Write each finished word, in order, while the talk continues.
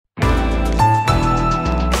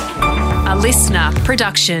listener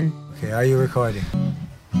production. Okay, are you recording?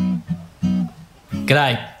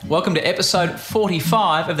 G'day, welcome to episode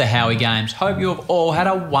 45 of the Howie Games. Hope you have all had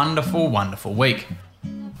a wonderful, wonderful week.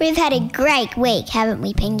 We've had a great week, haven't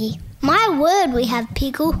we, Pingy? My word, we have,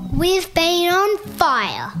 Pickle. We've been on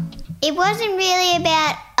fire. It wasn't really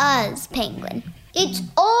about us, Penguin. It's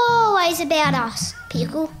always about us,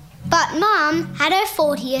 Pickle. But Mum had her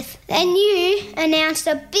 40th, and you announced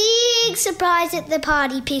a big surprise at the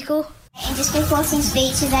party, Pickle. And just before some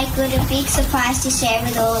speeches, I got a big surprise to share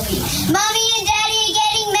with all of you. Mummy and Daddy are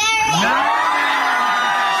getting married!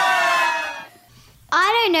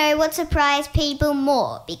 I don't know what surprised people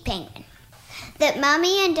more, Big Penguin. That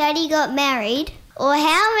Mummy and Daddy got married, or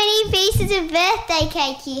how many pieces of birthday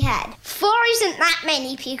cake you had. 4 isn't that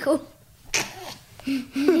many, Pickle.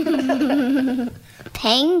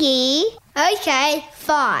 Pengy. Okay,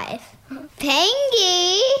 5.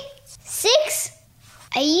 Pengy. 6.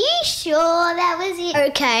 Are you sure that was it?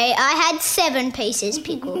 Okay, I had 7 pieces,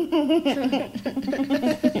 Pickle.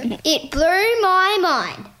 It blew my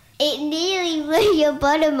mind. It nearly blew your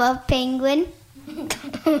bottom off, Penguin.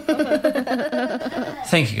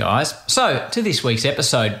 Thank you, guys. So, to this week's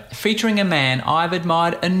episode, featuring a man I've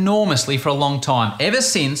admired enormously for a long time, ever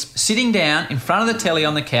since sitting down in front of the telly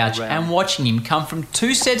on the couch and watching him come from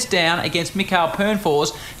 2 sets down against Mikhail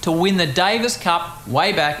Pernfors to win the Davis Cup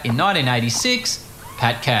way back in 1986,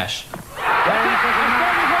 Pat Cash. Australia.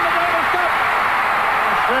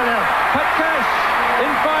 Pat Cash in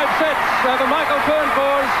 5 sets over Michael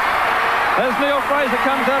Pernfors as Neil Fraser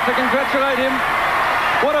comes out to congratulate him.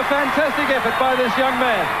 What a fantastic effort by this young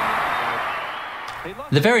man.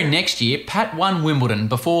 The very next year, Pat won Wimbledon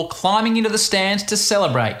before climbing into the stands to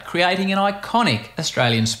celebrate, creating an iconic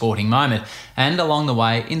Australian sporting moment, and along the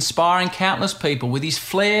way, inspiring countless people with his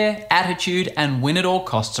flair, attitude, and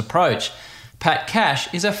win-at-all-costs approach. Pat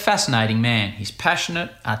Cash is a fascinating man. He's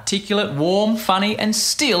passionate, articulate, warm, funny, and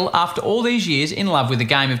still, after all these years, in love with the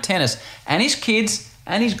game of tennis and his kids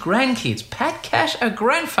and his grandkids. Pat Cash, a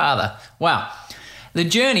grandfather. Wow. The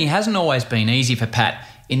journey hasn't always been easy for Pat.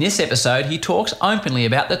 In this episode, he talks openly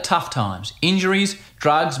about the tough times, injuries,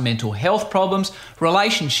 drugs, mental health problems,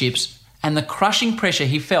 relationships, and the crushing pressure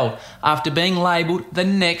he felt after being labelled the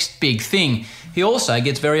next big thing. He also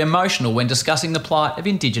gets very emotional when discussing the plight of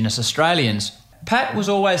Indigenous Australians. Pat was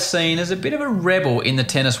always seen as a bit of a rebel in the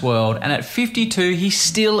tennis world, and at 52 he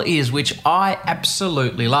still is, which I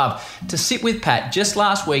absolutely love. To sit with Pat just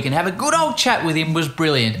last week and have a good old chat with him was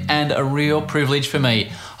brilliant and a real privilege for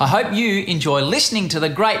me. I hope you enjoy listening to the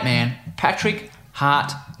great man, Patrick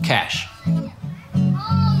Hart Cash.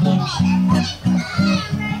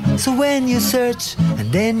 So when you search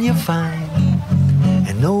and then you find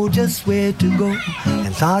and know just where to go,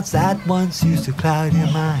 and thoughts that once used to cloud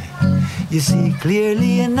your mind, you see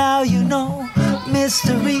clearly and now you know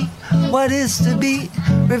mystery, what is to be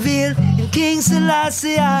revealed in King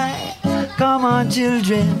Selassie. Come on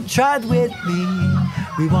children, trot with me,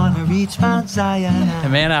 we want to reach Mount Zion. A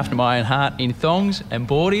man after my own heart in thongs and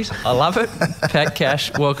boardies. I love it. Pat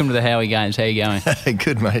Cash, welcome to the Howie Games. How you going?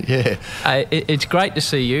 Good, mate, yeah. It's great to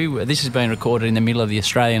see you. This has been recorded in the middle of the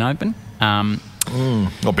Australian Open.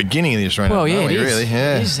 Well, beginning of the Australian Open, it is. really,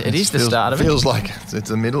 yeah. It is the start of it. Feels like it's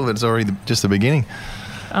the middle, but it's already just the beginning.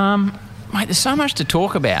 Mate, there's so much to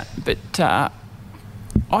talk about, but I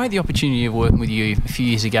had the opportunity of working with you a few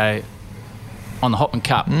years ago on the Hopman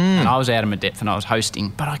Cup, and I was out of my depth and I was hosting,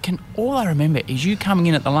 but all I remember is you coming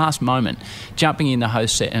in at the last moment, jumping in the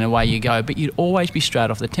host set and away you go, but you'd always be straight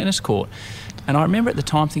off the tennis court. And I remember at the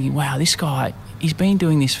time thinking, wow, this guy, he's been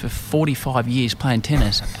doing this for 45 years playing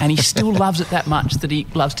tennis and he still loves it that much that he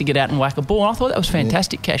loves to get out and whack a ball. And I thought that was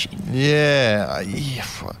fantastic, Cash. Yeah,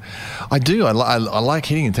 I do. I like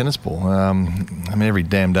hitting a tennis ball. I mean, every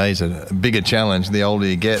damn day is a bigger challenge the older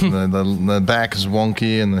you get. the back is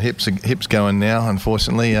wonky and the hips going now,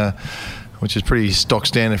 unfortunately, which is pretty stock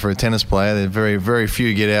standard for a tennis player. There very, very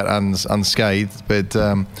few get out unscathed. But,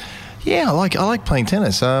 yeah, I like playing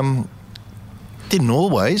tennis. Didn't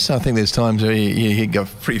always. I think there's times where you get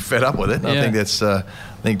pretty fed up with it. Yeah. I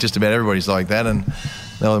think just about everybody's like that. And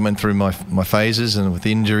I went through my phases, and with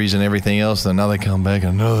injuries and everything else, another comeback,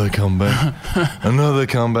 another comeback,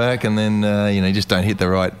 and then you just don't hit the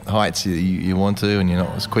right heights you want to, and you're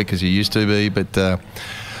not as quick as you used to be. But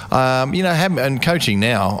and coaching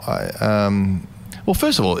now, well,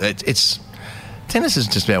 first of all, it's tennis is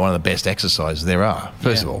just about one of the best exercises there are,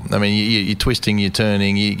 first of all. I mean, you're twisting, you're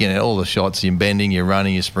turning, you get all the shots, you're bending, you're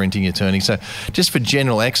running, you're sprinting, you're turning. So just for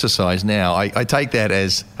general exercise now, I take that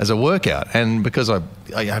as a workout. And because I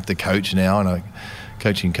have to coach now and I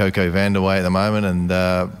coaching Coco Vanderway at the moment, and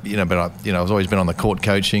but I've always been on the court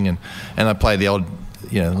coaching, and I play the old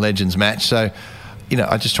Legends match. So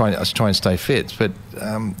I just try and stay fit. But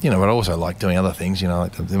but I also like doing other things.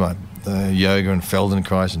 Like do my yoga and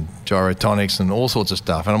Feldenkrais and gyrotonics and all sorts of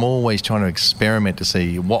stuff. And I'm always trying to experiment to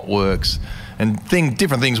see what works. And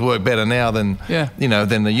different things work better now than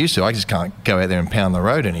than they used to. I just can't go out there and pound the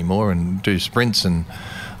road anymore and do sprints, and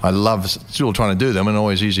I love still trying to do them, and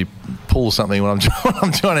always usually pull something when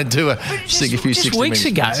I'm trying to do a few 60 weeks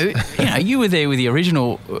ago, you were there with the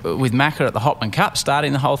original with Macca at the Hopman Cup,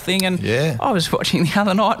 starting the whole thing, and I was watching the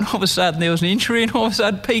other night, and all of a sudden there was an injury, and all of a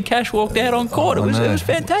sudden P. Cash walked out on court. It was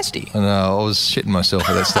fantastic. I know, I was shitting myself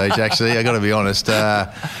at that stage. Actually, I got to be honest.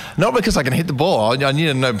 Not because I can hit the ball. I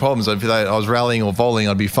needed no problems. If I was rallying or bowling,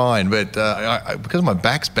 I'd be fine. But because my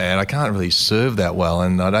back's bad, I can't really serve that well,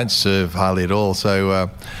 and I don't serve hardly at all. So.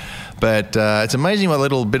 But it's amazing what a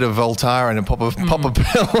little bit of Voltaren and pop a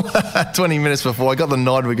pill 20 minutes before I got the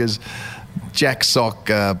nod, because Jack Sock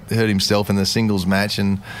hurt himself in the singles match,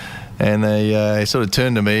 and he sort of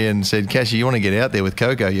turned to me and said, "Cashy, you want to get out there with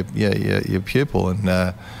Coco, your pupil?" And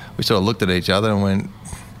we sort of looked at each other and went,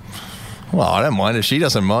 "Well, I don't mind if she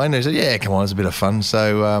doesn't mind." They said, "Yeah, come on, it's a bit of fun."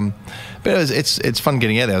 So, but it's fun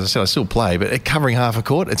getting out there. As I said, I still play, but covering half a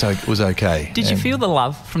court, it was okay. Did you feel the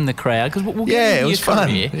love from the crowd? Because it was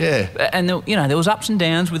fun. Yeah, and there was ups and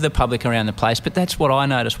downs with the public around the place, but that's what I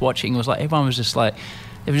noticed watching. Was like everyone was just like,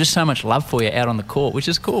 there was just so much love for you out on the court, which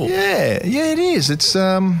is cool. Yeah, it is. It's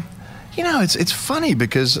it's funny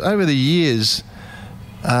because over the years,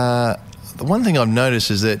 the one thing I've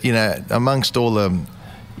noticed is that amongst all the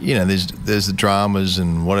there's the dramas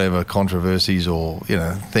and whatever controversies or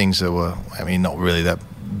things that were, not really that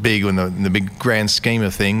big in the big grand scheme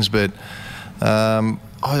of things, but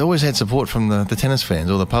I always had support from the tennis fans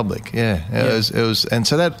or the public. It was, and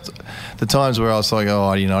so that the times where I was like,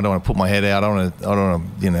 I don't want to put my head out, I don't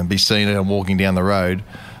want to be seen as I'm walking down the road.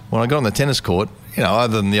 When I got on the tennis court,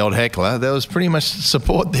 other than the old heckler, there was pretty much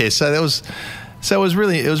support there. So it was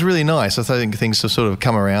really nice. I think things have sort of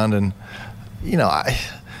come around, and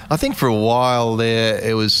I think for a while there,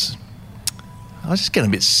 I was just getting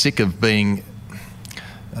a bit sick of being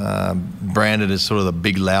branded as sort of the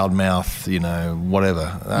big loudmouth,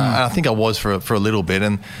 whatever. I think I was for a little bit,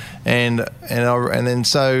 and then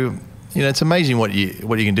so it's amazing what you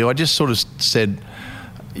can do. I just sort of said,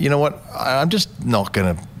 what, I'm just not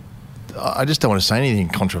going to. I just don't want to say anything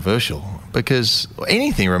controversial, because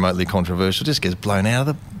anything remotely controversial just gets blown out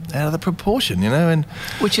of the proportion, and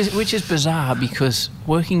which is bizarre, because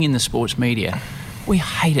working in the sports media, we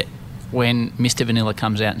hate it when Mr. Vanilla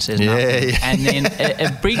comes out and says nothing. And then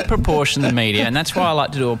a big proportion of the media, and that's why I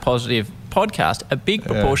like to do a positive podcast, a big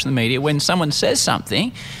proportion of the media, when someone says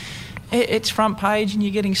something, it's front page and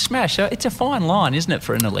you're getting smashed. So it's a fine line, isn't it,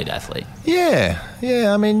 for an elite athlete? Yeah.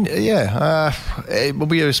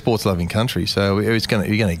 We're a sports-loving country, so you're going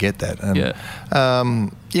to get that. And,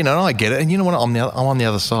 and I get it. And you know what? I'm on the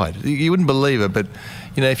other side. You wouldn't believe it, but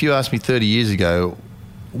if you asked me 30 years ago,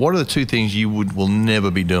 what are the two things you will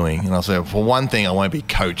never be doing? And I'll say, for one thing, I won't be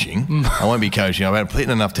coaching. I won't be coaching. I won't be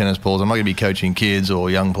hitting enough tennis balls. I'm not going to be coaching kids or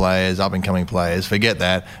young players, up-and-coming players. Forget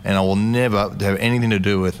that. And I will never have anything to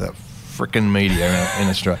do with that frickin' media in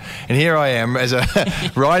Australia. And here I am as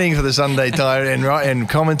writing for the Sunday Times and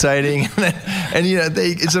commentating, and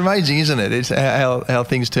it's amazing, isn't it? It's how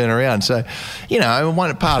things turn around. So,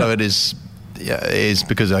 one part of it is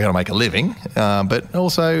because I got to make a living, but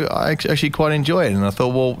also I actually quite enjoy it. And I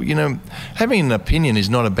thought, well, having an opinion is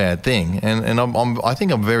not a bad thing, and I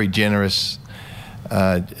think I'm very generous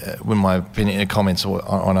with my opinion and comments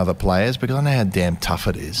on other players, because I know how damn tough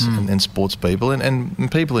it is, and sports people and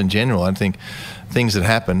people in general. I think things that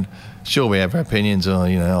happen, sure, we have our opinions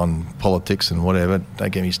on politics and whatever. Don't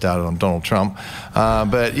get me started on Donald Trump,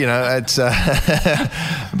 but it's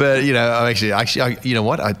but actually you know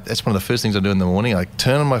what? That's one of the first things I do in the morning. I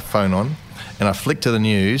turn my phone on and I flick to the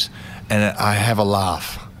news and I have a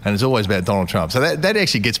laugh. And it's always about Donald Trump. So that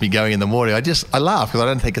actually gets me going in the morning. I laugh because I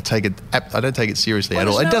don't take it seriously at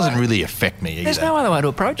all. It doesn't really affect me either. There's no other way to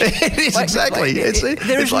approach it. It is, exactly.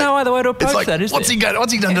 There is no other way to approach that, is there? What's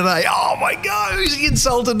he done today? Oh my God, who's he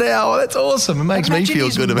insulted now? That's awesome. It makes me feel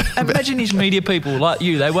good about it. Imagine his media people like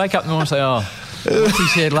you. They wake up in the morning and say, what's he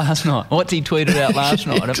said last night? What's he tweeted out last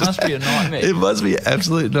night? It must be a nightmare. It must be an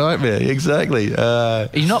absolute nightmare, exactly.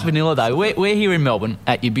 You're not vanilla though. We're here in Melbourne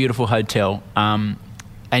at your beautiful hotel.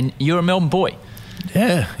 And you're a Melbourne boy.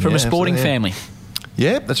 Yeah. From a sporting family.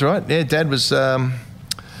 Yeah, that's right. Yeah, Dad was...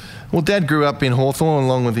 Well, Dad grew up in Hawthorn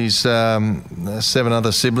along with his 7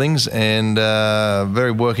 other siblings, and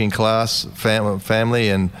very working class family,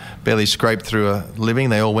 and barely scraped through a living.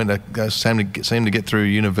 They all seemed to get through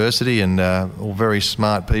university, and all very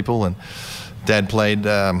smart people. And Dad played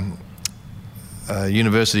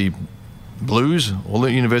University Blues or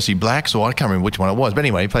University Blacks, or I can't remember which one it was. But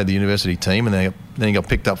anyway, he played the university team, and then he got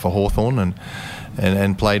picked up for Hawthorn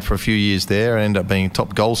and played for a few years there, and ended up being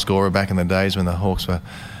top goal scorer back in the days when the Hawks were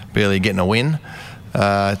barely getting a win.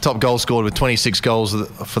 Top goal scored with 26 goals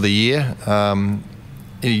for the year.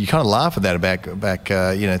 You kind of laugh at that back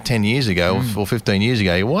 10 years ago or 15 years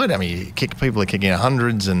ago. What? I mean, people are kicking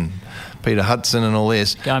hundreds, and Peter Hudson and all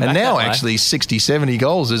this. And now actually 60, 70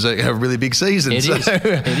 goals is a really big season. It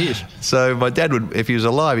is. So my dad would, if he was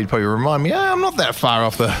alive, he'd probably remind me, I'm not that far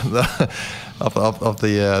off the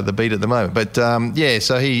beat at the moment. But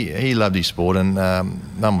so he loved his sport, and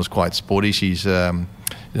Mum was quite sporty. She's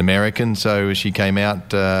American, so she came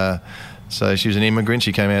out. So she was an immigrant.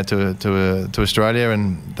 She came out to Australia,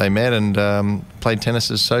 and they met and played tennis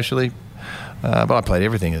as socially. But I played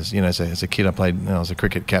everything as a kid. I played. I was a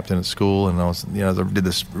cricket captain at school, and I was I did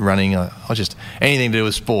this running. I was just anything to do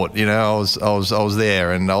with sport. I was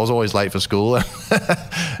there, and I was always late for school.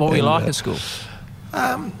 What were you like at school?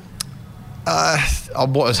 I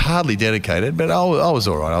was hardly dedicated, but I was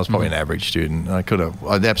all right. I was probably an average student. I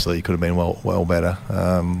absolutely could have been well better.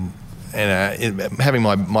 Having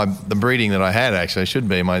the breeding that I had, actually, I should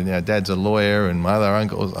be. My dad's a lawyer, and my other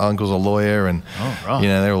uncle's a lawyer, and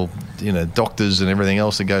they're all doctors and everything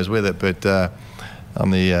else that goes with it. But I'm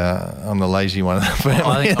the lazy one of the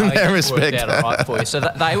family in that respect. Worked out all right for you. So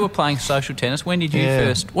they were playing social tennis. When did you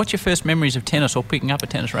first? What's your first memories of tennis or picking up a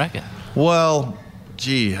tennis racket? Well,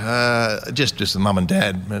 just the mum and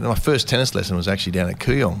dad. My first tennis lesson was actually down at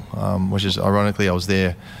Kooyong, which is ironically I was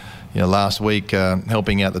there, last week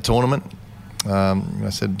helping out the tournament. I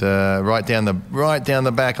said right down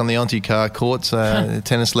the back on the Auntie Carr courts,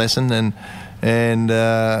 tennis lesson, and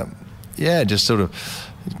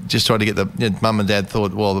just tried to get the mum and dad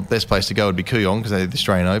thought, well, the best place to go would be Kooyong because they had the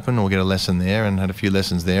Australian Open, or get a lesson there, and had a few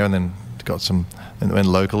lessons there, and then got some and went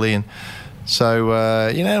locally. And so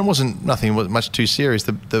it wasn't nothing much too serious.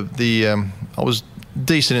 I was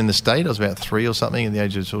decent in the state. I was about 3 or something at the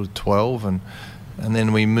age of sort of 12, and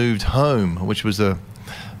then we moved home, which was a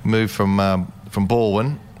move from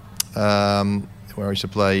Balwyn, where I used to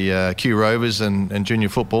play Kew Rovers and junior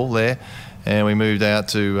football there, and we moved out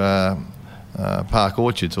to Park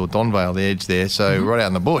Orchards, or Donvale, the edge there, so right out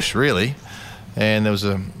in the bush really. And there was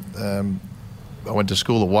I went to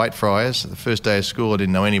school at Whitefriars. The first day of school I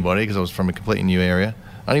didn't know anybody because I was from a completely new area.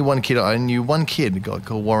 I knew one kid, a guy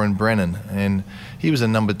called Warren Brennan, and he was a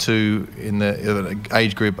number 2 in the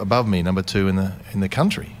age group above me, number 2 in the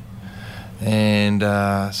country. And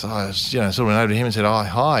so I was, sort of went over to him and said, "Oh,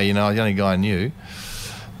 hi," the only guy I knew.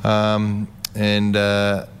 And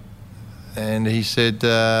he said,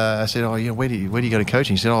 I said, "Oh, where do you go to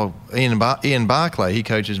coaching?" He said, "Oh, Ian Barclay, he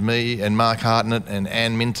coaches me, and Mark Hartnett and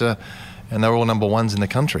Ann Minter, and they were all number 1s in the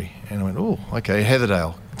country." And I went, "Oh, okay,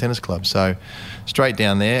 Heatherdale Tennis Club." So straight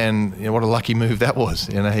down there, and what a lucky move that was.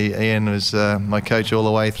 Ian was my coach all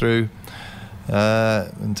the way through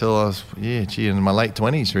until I was, in my late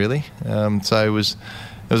 20s, really. So it was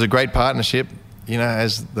a great partnership.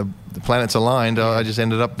 As the planets aligned, I just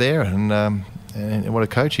ended up there, and what a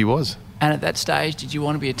coach he was. And at that stage, did you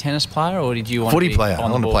want to be a tennis player, or did you want footy to be player? I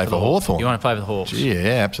wanted to play for Hawthorn. You want to play for the Hawks?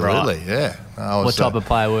 Yeah, absolutely. Right. Yeah. What type of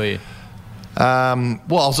player were you? Well,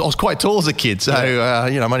 I was quite tall as a kid, so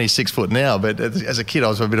I'm only 6 foot now. But as a kid, I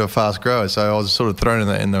was a bit of a fast grower, so I was sort of thrown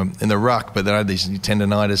in the ruck. But then I had these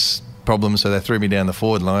tendinitis problems, so they threw me down the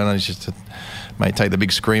forward line. I was just take the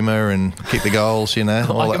big screamer and kick the goals. I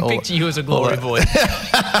can picture you as a glory boy.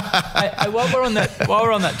 Hey, while we're on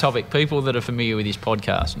that topic, people that are familiar with this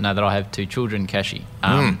podcast know that I have 2 children, Kashi,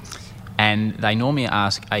 and they normally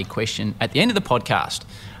ask a question at the end of the podcast.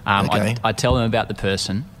 Okay. I tell them about the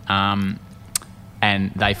person.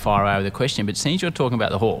 And they fire away with a question. But since you're talking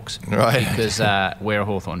about the Hawks, right? Because we're a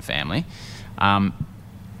Hawthorn family.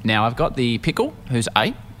 Now I've got the Pickle, who's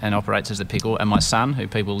 8 and operates as the Pickle, and my son, who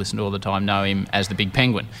people listen to all the time, know him as the Big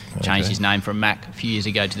Penguin. Changed his name from Mac a few years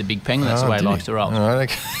ago to the Big Penguin. That's the way he likes to roll. Right,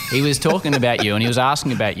 okay. He was talking about you, and he was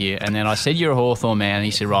asking about you, and then I said you're a Hawthorn man, and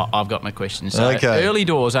he said, right, I've got my question. So early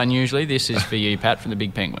doors, unusually, this is for you, Pat, from the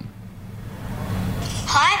Big Penguin.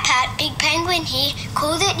 Hi Pat, Big Penguin here.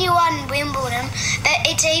 Cool that you won Wimbledon, but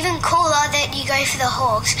it's even cooler that you go for the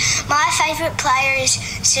Hawks. My favourite player is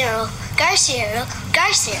Cyril. Go Cyril,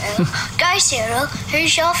 go Cyril, go Cyril.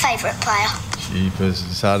 Who's your favourite player? Jeepers,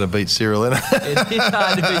 it's hard to beat Cyril, isn't it? It is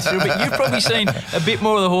hard to beat Cyril, but you've probably seen a bit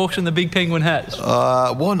more of the Hawks than the Big Penguin has.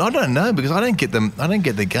 Well, I don't know because I don't get them. I don't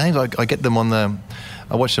get the games. I get them on the.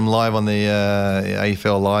 I watch them live on the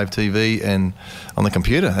AFL Live TV and on the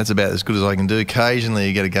computer. That's about as good as I can do. Occasionally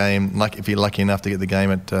you get a game, like if you're lucky enough to get the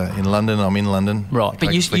game in London. I'm in London. Right,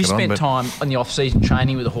 but you spent time on the off-season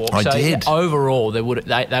training with the Hawks. I did. Overall, they were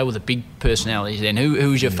the big personalities then.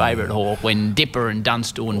 Who was your favourite Hawk when Dipper and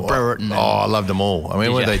Dunstall and Burrett? I loved them all. I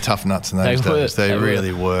mean, weren't they tough nuts in those days? They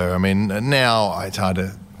really were. I mean, now it's hard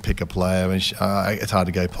to pick a player. I mean, it's hard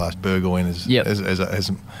to go past Burgoyne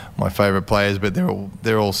as my favourite players, but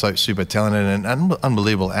they're all so super talented and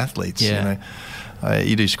unbelievable athletes. Yeah. You know,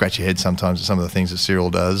 you do scratch your head sometimes at some of the things that Cyril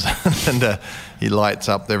does, and he lights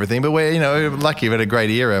up everything. But we're lucky. We've had a great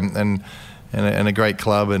era and a great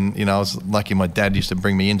club, and I was lucky. My dad used to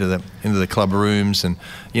bring me into the club rooms, and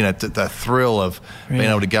the thrill of being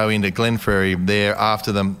able to go into Glenferrie there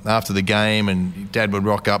after the game, and Dad would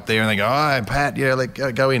rock up there and they go, "Oh, Pat,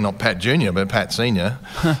 go in." Not Pat Junior, but Pat Senior.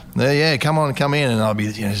 Yeah, come in, and I'll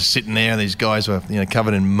be just sitting there, and these guys were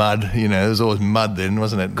covered in mud. There was always mud then,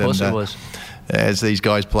 wasn't it? Of course it was. As these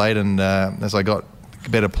guys played, and as I got a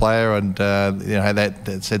better player, and that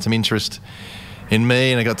had some interest in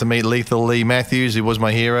me, and I got to meet Lethal Lee Matthews, who was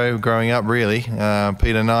my hero growing up, really.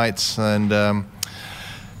 Peter Knights, and then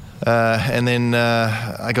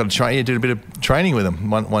I got to did a bit of training with him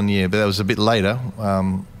one year, but that was a bit later.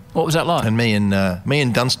 What was that like? And me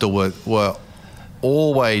and Dunstall were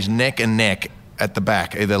always neck and neck at the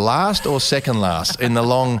back, either last or second last in the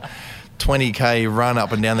long 20k run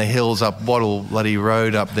up and down the hills up Wattle bloody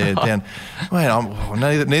Road up there down.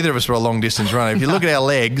 Neither of us were a long distance runner. If you look at our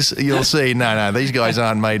legs, you'll see no, these guys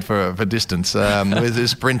aren't made for distance. They're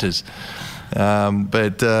sprinters. We were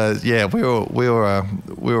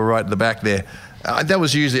right at the back there. That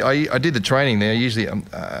was usually I did the training there usually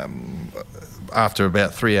after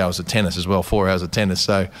about 3 hours of tennis as well, 4 hours of tennis.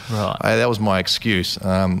 So that was my excuse,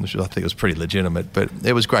 which I think was pretty legitimate. But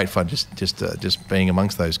it was great fun just being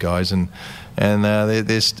amongst those guys, and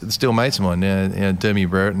they're still mates of mine. Dermy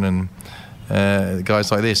Brereton and guys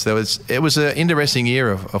like this. It was an interesting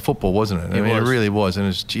era of football, wasn't it? It really was,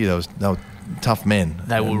 and they were tough men.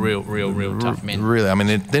 They were real tough men. Really, I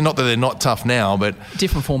mean, they're not that they're not tough now, but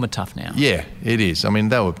different form of tough now. Yeah, it is. I mean,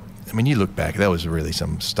 they were. I mean, you look back, that was really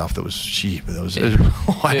some stuff that was cheap. How they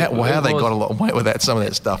got a lot away with some of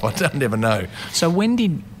that stuff, I never know. So when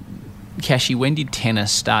did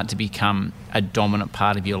tennis start to become a dominant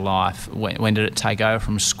part of your life? When did it take over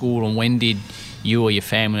from school, and when did you or your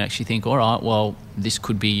family actually think, all right, well, this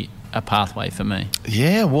could be a pathway for me?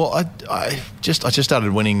 Yeah, well, I just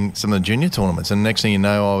started winning some of the junior tournaments, and next thing you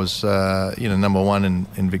know, I was number one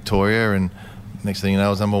in Victoria, and next thing you know, I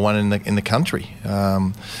was number one in the country.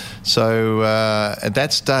 So at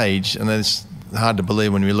that stage, and it's hard to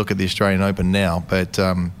believe when we look at the Australian Open now, but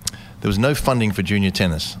there was no funding for junior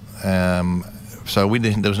tennis. So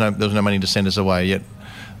there was no money to send us away. Yet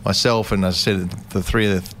myself and, as I said, the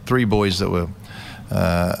three boys that were,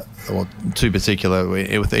 two particular,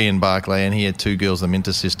 with Ian Barclay, and he had two girls, the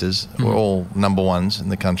Minter sisters, were all number ones in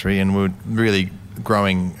the country, and we were really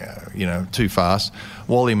growing, too fast.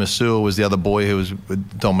 Wally Masour was the other boy who was a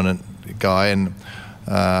dominant guy, and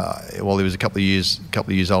Wally was a couple of years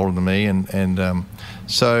older than me, and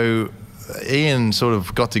so Ian sort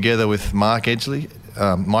of got together with Michael Edgley,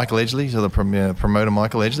 so the promoter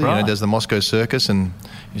Michael Edgley, does the Moscow Circus, and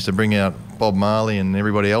used to bring out Bob Marley and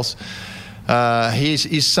everybody else.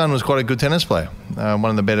 His son was quite a good tennis player, one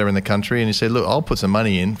of the better in the country, and he said, "Look, I'll put some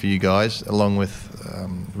money in for you guys, along with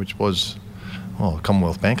which was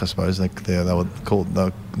Commonwealth Bank, I suppose they're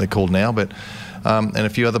called now, but and a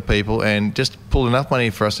few other people, and just pulled enough money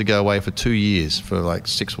for us to go away for 2 years, for like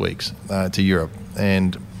 6 weeks, to Europe."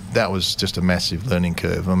 And that was just a massive learning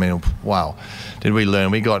curve. I mean, wow, did we learn?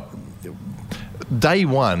 We got day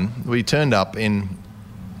one. We turned up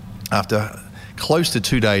after close to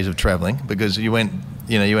 2 days of travelling, because you went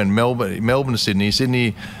Melbourne to Sydney,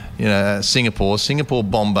 Singapore,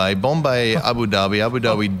 Bombay, Abu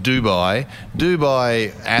Dhabi,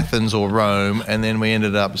 Dubai, Athens or Rome, and then we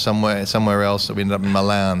ended up somewhere else. We ended up in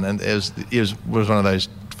Milan, and it was one of those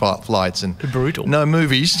flights, and brutal. No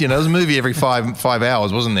movies, there was a movie every 5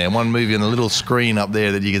 hours, wasn't there? One movie on the little screen up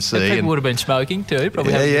there that you could see. And people would have been smoking too,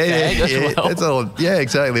 probably. That's all. Yeah,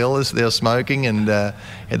 exactly. All this, they were smoking, and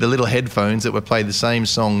had the little headphones that would play the same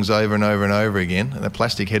songs over and over and over again. And the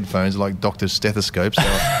plastic headphones, like doctor's stethoscopes.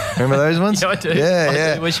 Remember those ones? Yeah, I do.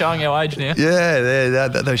 Yeah. We're showing our age now. Yeah,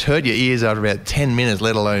 those hurt your ears after about 10 minutes,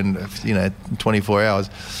 let alone 24 hours.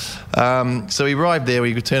 So we arrived there.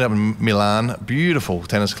 We turned up in Milan. Beautiful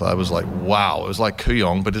tennis club. It was like, wow. It was like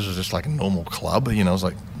Kooyong, but this was just like a normal club. You know, it was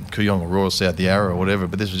like Kooyong or Royal South Yarra or whatever,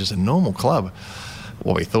 but this was just a normal club.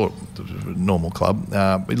 What we thought was a normal club.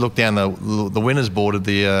 We looked down the winners board of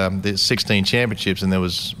the 16 championships, and there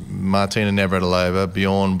was Martina Navratilova,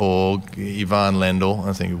 Bjorn Borg, Ivan Lendl.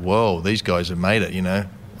 I think, whoa, these guys have made it. You know,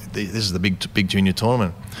 this is the big junior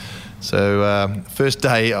tournament. So first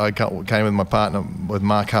day, I came with my partner, with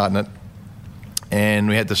Mark Hartnett, and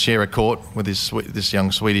we had to share a court with this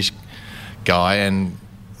young Swedish guy, and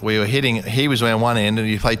we were hitting. He was on one end, and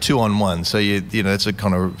you play 2-on-1. So you know that's a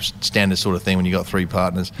kind of standard sort of thing when you got three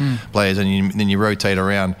players, and then you rotate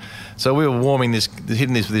around. So we were hitting this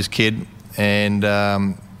with this kid,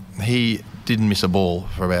 and he didn't miss a ball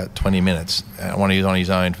for about 20 minutes. When he was on his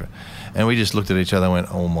own, and we just looked at each other and went,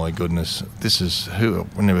 "Oh my goodness, this is who?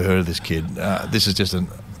 We've never heard of this kid. This is just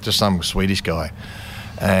some Swedish guy."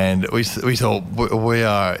 And we thought we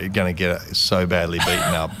are going to get so badly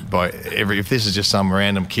beaten up by if this is just some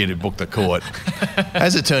random kid who booked the court.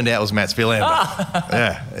 As it turned out, it was Mats Wilander.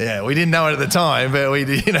 Yeah. We didn't know it at the time, but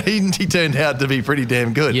he turned out to be pretty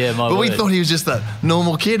damn good. Yeah, but we thought he was just a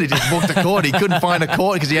normal kid who just booked the court. He couldn't find a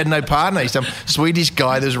court because he had no partner. He's some Swedish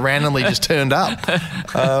guy that's randomly just turned up.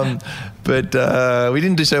 But we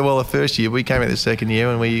didn't do so well the first year. We came out the second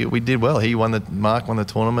year and we did well. Mark won the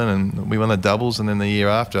tournament and we won the doubles. And then the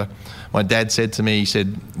year after, my dad said to me, he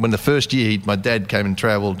said, when the first year, my dad came and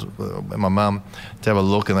travelled with my mum to have a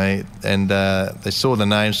look, and they saw the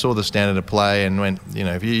name, saw the standard of play, and went, you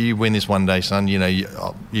know, if you win this one day, son, you know,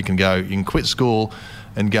 you can go, you can quit school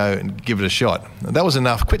and go and give it a shot. That was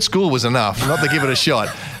enough. Quit school was enough, not to give it a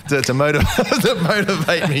shot, to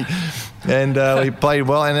motivate me. And we played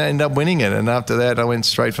well and ended up winning it. And after that, I went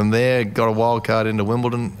straight from there, got a wild card into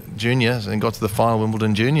Wimbledon Juniors and got to the final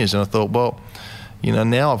Wimbledon Juniors. And I thought, well, you know,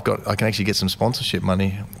 now I can actually get some sponsorship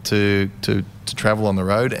money to travel on the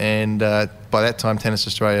road. And by that time, Tennis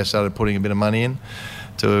Australia started putting a bit of money in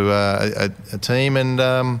to a team, and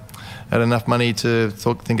had enough money to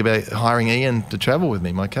think about hiring Ian to travel with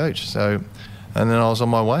me, my coach. So, and then I was on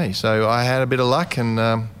my way. So I had a bit of luck and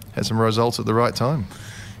had some results at the right time.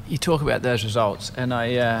 You talk about those results, and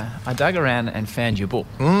I dug around and found your book.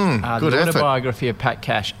 Good The effort. Autobiography of Pat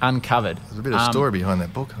Cash, Uncovered. There's a bit of story behind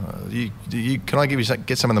that book. Can I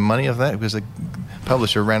get some of the money of that? Because the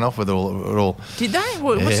publisher ran off with it all. Did they?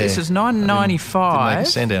 What's this? It's $9.95. Didn't make a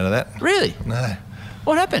cent out of that. Really? No.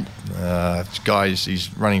 What happened? This guy,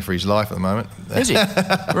 he's running for his life at the moment. Is he?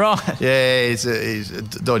 Right. Yeah, he's a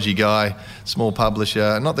dodgy guy, small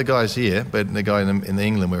publisher. Not the guys here, but the guy in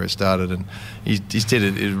England where it started. And he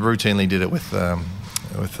routinely did it with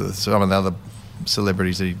some of the other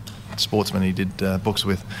celebrities, sportsmen he did books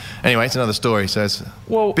with. Anyway, it's another story. So it's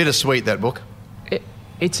bittersweet, that book.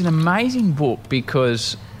 It's an amazing book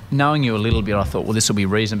because knowing you a little bit, I thought, well, this will be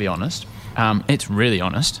reasonably honest. It's really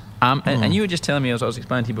honest. And you were just telling me, as I was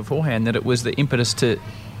explaining to you beforehand, that it was the impetus to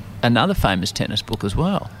another famous tennis book as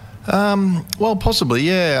well. Well, possibly,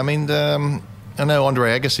 yeah. I mean, I know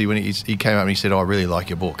Andre Agassi, when he came up and he said, I really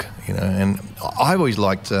like your book, you know, and I always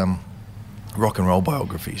liked rock and roll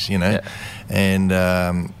biographies, you know, and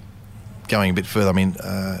going a bit further, I mean,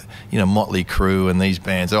 you know, Motley Crue and these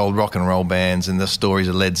bands, old rock and roll bands, and the stories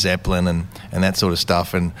of Led Zeppelin and that sort of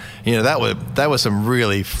stuff, and you know, that were some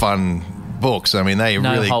really fun books. I mean, they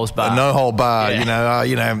no really holds barred. No hold barred. Yeah.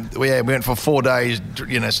 You know, we went for 4 days,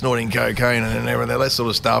 you know, snorting cocaine and everything, that sort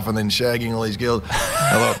of stuff, and then shagging all these girls.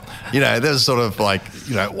 I thought, you know, that was sort of like,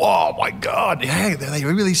 you know, whoa, my God, yeah, are they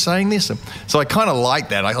really saying this? And so I kind of liked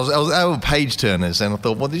that. I was page turners, and I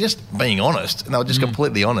thought, well, they're just being honest, and they were just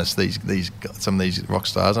completely honest. Some of these rock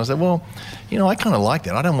stars, and I said, well, you know, I kind of like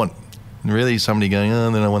that. I don't want really somebody going, oh,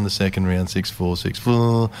 and then I won the second round 6-4,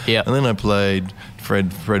 6-4. Yep. And then I played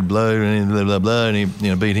Fred Blow, and blah, blah, blah, and he,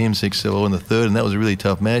 you know, beat him 6-4 in the third, and that was a really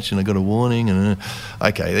tough match, and I got a warning. And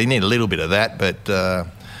okay, they need a little bit of that, but I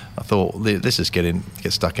thought, let's just get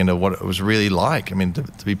stuck into what it was really like. I mean, to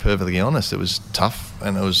be perfectly honest, it was tough,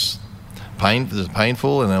 and it was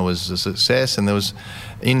painful, and there was a success, and there was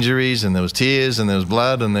injuries, and there was tears, and there was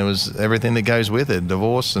blood, and there was everything that goes with it,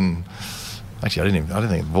 divorce, and actually, I don't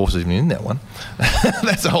think divorce is even in that one.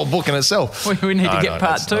 That's a whole book in itself. We need to get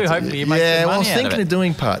part two. Hopefully you make some money out of it. Yeah, well, I was thinking of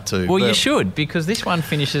doing part two. Well, you should, because this one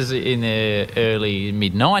finishes in the early,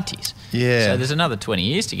 mid-90s. Yeah. So there's another 20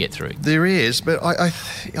 years to get through. There is, but I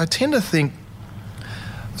tend to think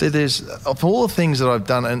that there's, of all the things that I've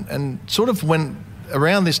done, and sort of when,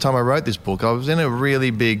 around this time I wrote this book, I was in a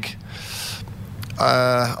really big,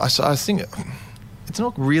 I think, it's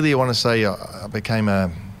not really, I want to say I became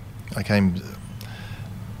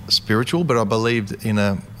spiritual, but I believed in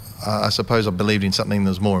I suppose I believed in something that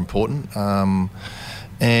was more important.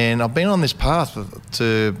 And I've been on this path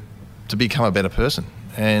to become a better person.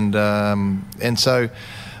 And so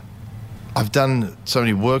I've done so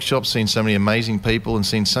many workshops, seen so many amazing people, and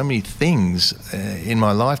seen so many things in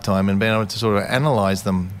my lifetime, and been able to sort of analyse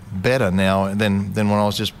them better now than when I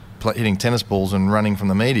was just hitting tennis balls and running from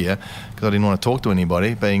the media, because I didn't want to talk to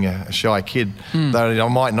anybody, being a shy kid. Though I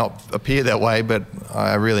might not appear that way, but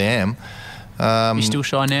I really am. You still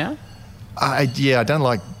shy now? I don't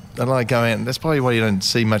like going out. That's probably why you don't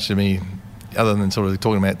see much of me, other than sort of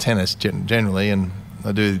talking about tennis generally. And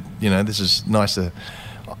I do, this is nice to.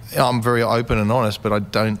 I'm very open and honest, but I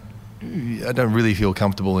don't really feel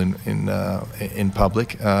comfortable in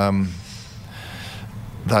public.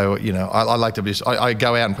 Though, I like to be. I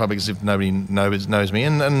go out in public as if nobody knows me,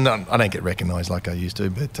 and I don't get recognised like I used to.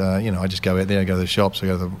 But I just go out there, I go to the shops, I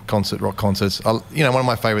go to the rock concerts. One of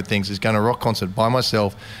my favourite things is going to a rock concert by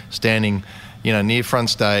myself, standing, near front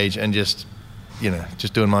stage, and just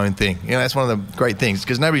doing my own thing. That's one of the great things,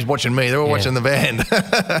 because nobody's watching me; they're all watching the band.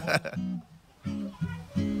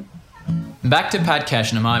 Back to Pat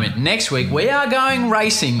Cash in a moment. Next week, we are going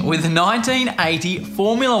racing with 1980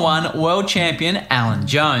 Formula One world champion Alan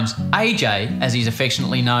Jones. AJ, as he's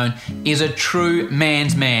affectionately known, is a true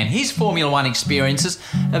man's man. His Formula One experiences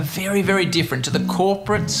are very, very different to the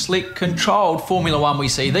corporate, slick, controlled Formula One we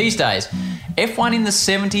see these days. F1 in the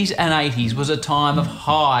 70s and 80s was a time of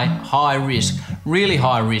high risk, really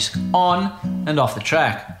high risk, on and off the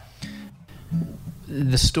track.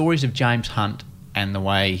 The stories of James Hunt and the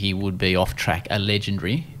way he would be off track are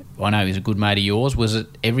legendary. I know he's a good mate of yours. Was it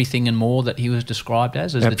everything and more that he was described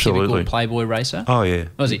as Absolutely. The typical playboy racer? Oh yeah,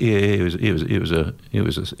 was he? Yeah, he was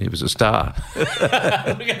a star. Look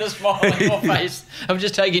at the smile on your face. I'm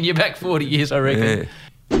just taking you back 40 years, I reckon.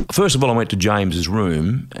 Yeah. First of all, I went to James's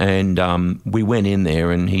room, and we went in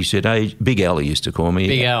there, and he said, "Hey, Big Al," he used to call me.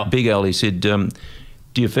 Big Al. Big Al. He said, "Do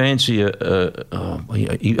you fancy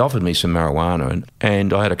he offered me some marijuana,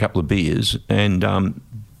 and I had a couple of beers, and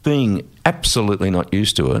being absolutely not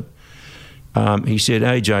used to it, he said,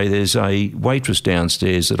 AJ, there's a waitress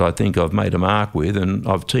downstairs that I think I've made a mark with, and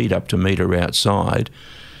I've teed up to meet her outside.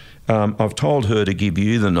 I've told her to give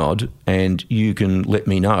you the nod, and you can let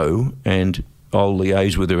me know, and I'll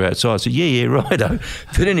liaise with her outside." I said, yeah, righto.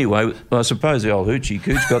 But anyway, I suppose the old hoochie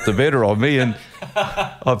cooch got the better of me, and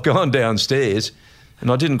I've gone downstairs. And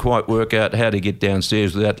I didn't quite work out how to get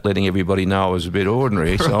downstairs without letting everybody know I was a bit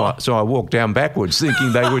ordinary. Right. So I walked down backwards,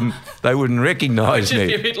 thinking they wouldn't recognise me.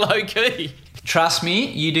 Just a bit low key. Trust me,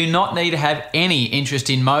 you do not need to have any interest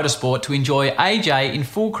in motorsport to enjoy AJ in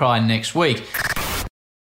full cry next week.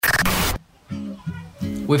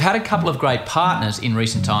 We've had a couple of great partners in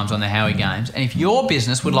recent times on the Howie Games, and if your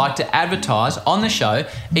business would like to advertise on the show,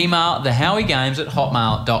 email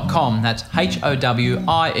thehowiegames@hotmail.com. That's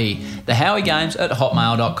HOWIE,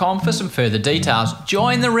 thehowiegames@hotmail.com for some further details.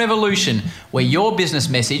 Join the revolution where your business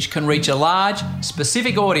message can reach a large,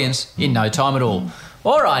 specific audience in no time at all.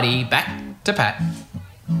 Alrighty, back to Pat.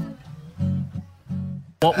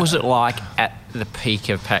 What was it like at the peak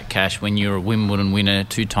of Pat Cash when you were a Wimbledon winner,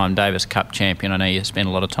 two-time Davis Cup champion? I know you spent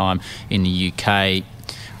a lot of time in the UK.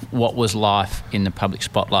 What was life in the public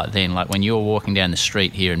spotlight then? Like when you were walking down the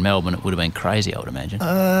street here in Melbourne, it would have been crazy, I would imagine.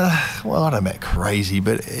 Well, I don't know about crazy,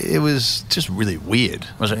 but it was just really weird.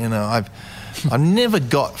 Was it? I've never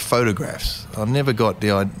got photographs. I've never got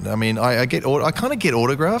the. I kind of get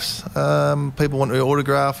autographs. People want an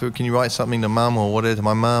autograph, or can you write something to mum or whatever, to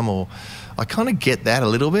my mum, or I kind of get that a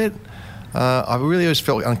little bit. I really always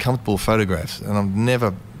felt uncomfortable with photographs, and I've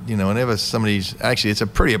never, whenever somebody's actually, it's a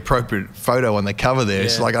pretty appropriate photo on the cover there. Yeah.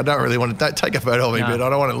 It's like I don't really want to take a photo of me, but I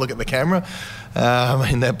don't want to look at the camera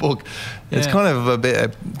in that book. Yeah. It's kind of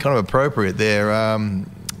appropriate there.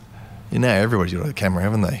 Everybody's got a camera,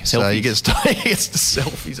 haven't they? Selfies. So you get the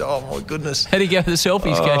selfies. Oh my goodness! How do you go for the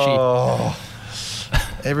selfies, Cashy?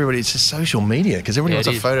 Everybody, it's just social media, because everybody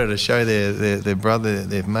wants a photo to show their brother,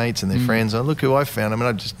 their mates, and their friends. Oh, look who I found. I mean,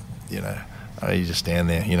 I just stand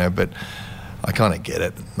there, but I kind of get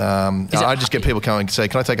it. I just get people coming and say,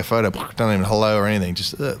 "Can I take a photo?" Don't even hello or anything.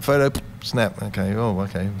 Just photo, snap. Okay. Oh,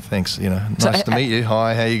 okay. Thanks. Nice to meet you.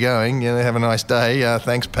 Hi, how you going? Have a nice day.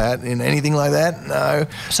 Thanks, Pat. And anything like that? No.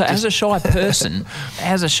 So, as a shy person,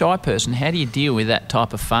 how do you deal with that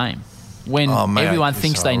type of fame? When everyone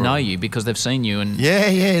thinks they know you because they've seen you, and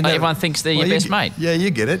everyone thinks they're your best mate. Yeah,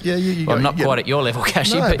 you get it. Yeah, I'm not quite at your level,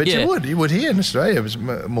 Cashy. No, but you would here in Australia. It was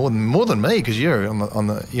more than me, because you're on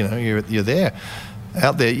the you're there,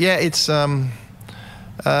 out there. Yeah, it's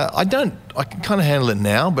I can kind of handle it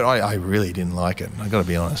now, but I really didn't like it. I got to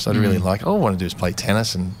be honest. I really like it. All I want to do is play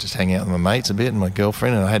tennis and just hang out with my mates a bit and my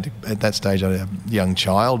girlfriend. And at that stage, I had a young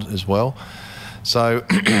child as well. So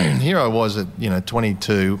here I was at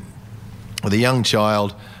 22 with a young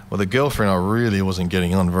child, with a girlfriend I really wasn't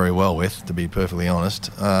getting on very well with, to be perfectly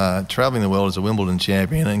honest. Travelling the world as a Wimbledon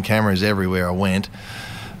champion and cameras everywhere I went.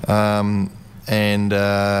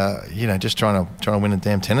 Just trying to win a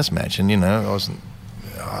damn tennis match. And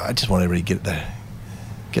I just want everybody to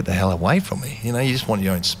get the hell away from me. You just want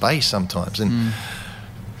your own space sometimes. And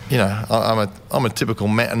I'm a typical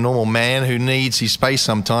a normal man who needs his space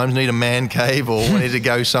sometimes. Need a man cave, or need to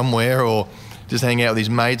go somewhere, or just hang out with his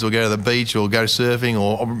mates, or go to the beach, or go surfing,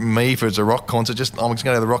 or me if it's a rock concert. I'm just going to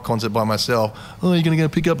go to the rock concert by myself. Oh, you're going to go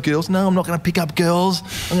pick up girls? No, I'm not going to pick up girls.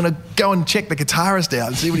 I'm going to go and check the guitarist out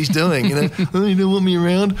and see what he's doing. Oh, you don't want me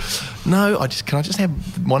around? No, can I just have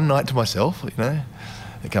one night to myself?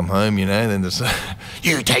 I come home, then there's,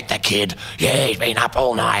 you take the kid. Yeah, he's been up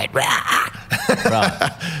all night.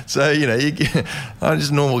 Right. So, I'm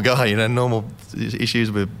just a normal guy, normal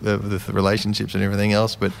issues with relationships and everything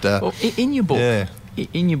else. But in your book,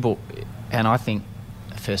 and I think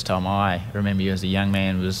the first time I remember you as a young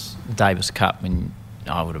man was Davis Cup, when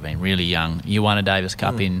I would have been really young. You won a Davis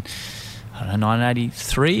Cup in,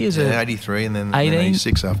 1983, is it? Yeah, 83, and then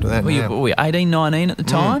 86 after that. Were you 18, 19 at the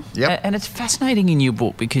time? Yep. And it's fascinating in your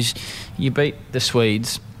book because you beat the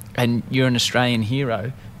Swedes and you're an Australian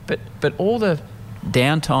hero, but all the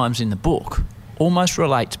downtimes in the book almost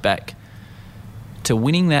relates back to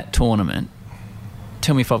winning that tournament.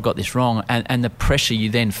 Tell me if I've got this wrong, and the pressure you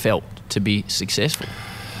then felt to be successful.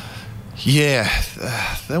 Yeah,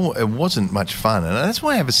 it wasn't much fun, and that's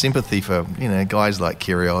why I have a sympathy for guys like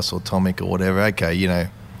Kyrgios or Tomic or whatever. Okay,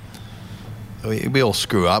 we all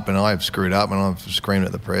screw up, and I've screwed up, and I've screamed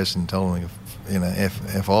at the press and told them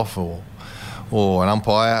f off or an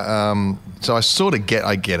umpire. So I sort of get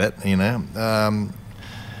it.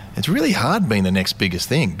 It's really hard being the next big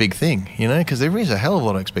thing, because there is a hell of a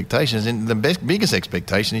lot of expectations, and the biggest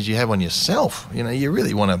expectation is you have on yourself. You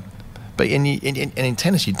really want to. But in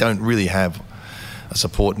tennis, you don't really have a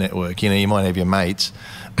support network. You might have your mates.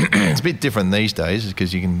 It's a bit different these days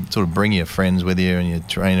because you can sort of bring your friends with you and your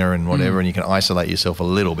trainer and whatever, and you can isolate yourself a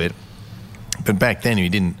little bit. But back then, you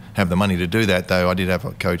didn't have the money to do that, though. I did have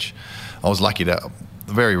a coach. I was lucky a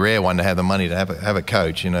very rare one to have the money to have a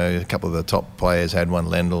coach. A couple of the top players had one,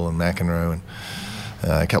 Lendl and McEnroe, and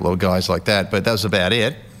a couple of guys like that. But that was about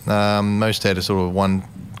it. Most had a sort of one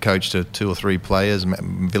coach to two or three players.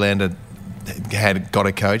 Villander had got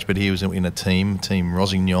a coach, but he was in a team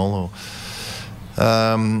Rossignol.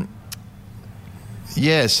 It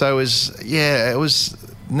was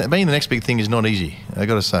being the next big thing is not easy. I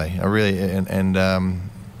got to say, I really and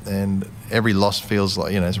every loss feels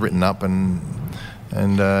like it's written up and.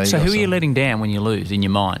 So who are you letting down when you lose in your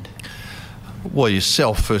mind? Well,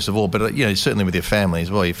 yourself first of all, but certainly with your family as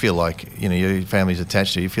well. You feel like your family's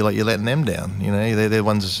attached to you. You feel like you're letting them down. They're the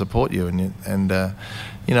ones that support you, and I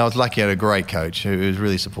was lucky I had a great coach who was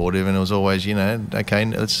really supportive, and it was always okay,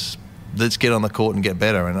 let's get on the court and get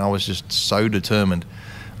better. And I was just so determined.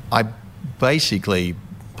 I basically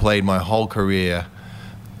played my whole career,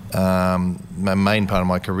 my main part of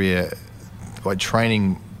my career, by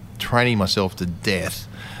training myself to death.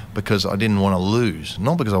 Because I didn't want to lose,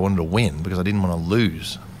 not because I wanted to win, because I didn't want to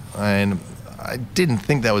lose. And I didn't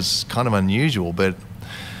think that was kind of unusual, but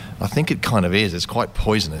I think it kind of is. It's quite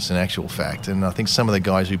poisonous in actual fact. And I think some of the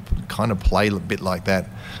guys who kind of play a bit like that,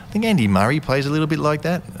 I think Andy Murray plays a little bit like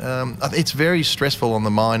that. It's very stressful on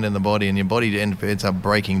the mind and the body, and your body ends up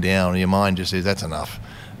breaking down, and your mind just says, that's enough,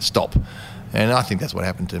 stop. And I think that's what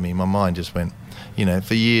happened to me. My mind just went,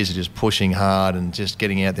 for years of just pushing hard and just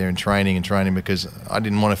getting out there and training because I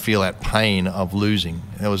didn't want to feel that pain of losing.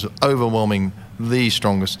 It was overwhelming, the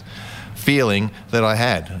strongest feeling that I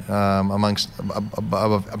had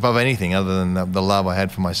above anything other than the love I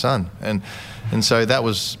had for my son. And so that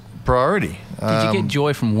was priority. Did you get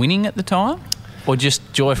joy from winning at the time, or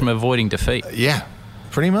just joy from avoiding defeat? Yeah,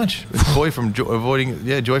 pretty much. Joy from avoiding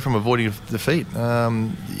defeat.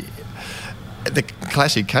 The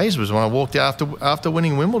classic case was when I walked after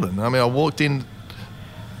winning Wimbledon. I mean, I walked in,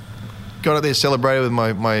 got out there, celebrated with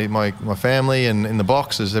my family and in the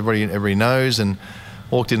box, as everybody knows, and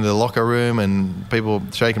walked into the locker room and people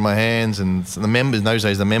shaking my hands, and the members, in those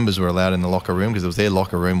days the members were allowed in the locker room because it was their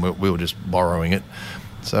locker room. We were just borrowing it.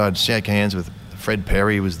 So I'd shake hands with Fred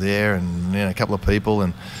Perry was there, and a couple of people,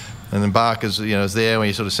 and then Barker's was there when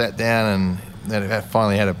you sort of sat down and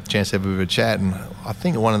finally had a chance to have a bit of a chat. And I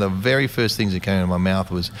think one of the very first things that came out of my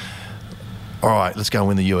mouth was, all right, let's go and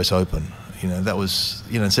win the US Open. that was,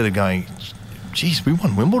 instead of going, geez, we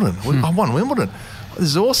won Wimbledon. I won Wimbledon. This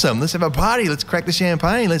is awesome. Let's have a party. Let's crack the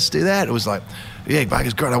champagne. Let's do that. It was like, yeah,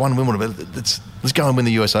 Barker's great. I won Wimbledon, but let's go and win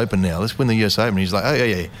the US Open now. Let's win the US Open. He's like, oh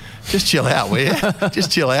yeah, just chill out, will you? Just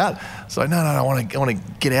chill out. So no, I want to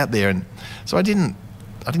get out there, and so I didn't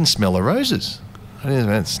smell the roses.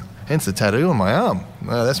 Hence the tattoo on my arm.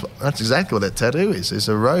 That's exactly what that tattoo is. It's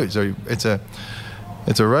a rose. It's a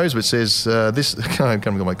rose which says this. I can't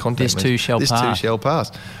get my contact. This too shall pass. This too shall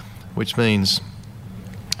pass, which means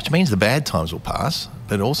the bad times will pass,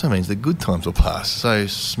 but it also means the good times will pass. So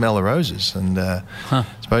smell the roses. And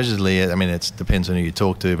supposedly, it depends on who you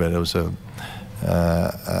talk to, but it was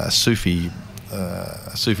a Sufi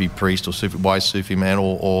priest or wise Sufi man,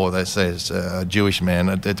 or they say it's a Jewish man.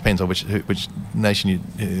 It depends on which nation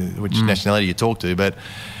which nationality you talk to, but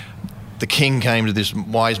the king came to this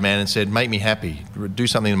wise man and said, make me happy. Do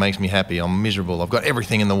something that makes me happy. I'm miserable. I've got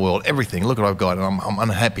everything in the world. Everything. Look what I've got. And I'm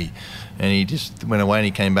unhappy. And he just went away and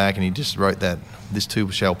he came back and he just wrote that, this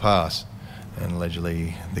too shall pass. And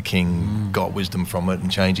allegedly the king got wisdom from it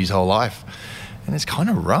and changed his whole life. And it's kind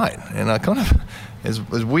of right. And I kind of, as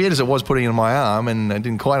weird as it was putting it on my arm, and I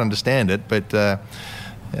didn't quite understand it, but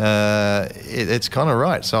it's kind of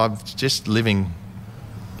right. So I'm just living...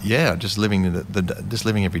 Yeah, just living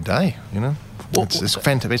every day, It's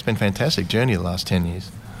been a fantastic journey the last 10 years.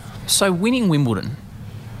 So winning Wimbledon,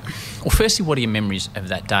 well, firstly, what are your memories of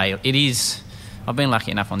that day? It is, I've been lucky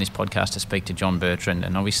enough on this podcast to speak to John Bertrand,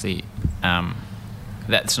 and obviously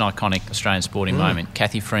that's an iconic Australian sporting moment.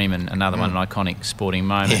 Kathy Freeman, another one, an iconic sporting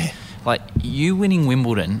moment. Yeah. Like, you winning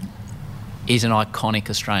Wimbledon is an iconic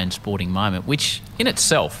Australian sporting moment, which in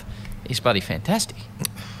itself is bloody fantastic.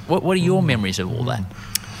 What are your memories of all that?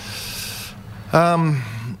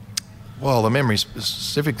 Well, the memory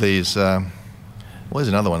specifically is, there's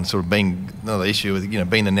another one, sort of being another issue with,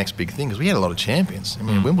 being the next big thing, because we had a lot of champions.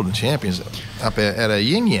 Wimbledon champions up at our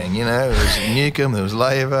yin-yang, there was Newcombe, there was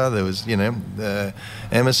Laver, there was,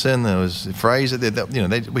 Emerson, there was Fraser,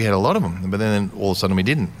 we had a lot of them, but then all of a sudden we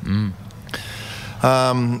didn't.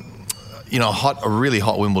 A really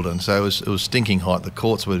hot Wimbledon, so it was stinking hot. The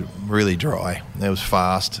courts were really dry. It was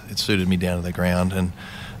fast. It suited me down to the ground, and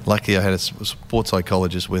luckily I had a sports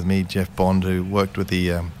psychologist with me, Jeff Bond, who worked with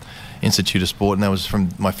the Institute of Sport, and that was from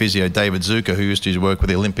my physio, David Zucker, who used to work with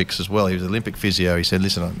the Olympics as well. He was an Olympic physio. He said,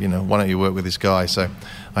 listen, why don't you work with this guy? So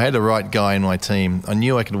I had the right guy in my team. I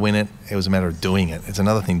knew I could win it. It was a matter of doing it. It's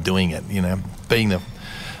another thing doing it, knowing that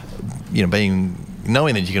you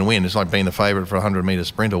can win. It's like being the favourite for a 100-metre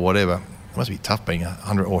sprint or whatever. It must be tough being a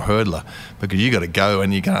 100 or hurdler, because you got to go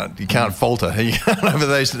and you can't falter. You can't over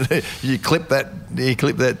those. You clip that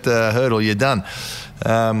hurdle, you're done.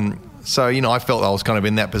 So I felt I was kind of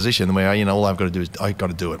in that position where all I've got to do is I got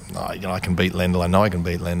to do it. I can beat Lendl. I know I can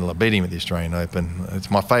beat Lendl. I beat him at the Australian Open. It's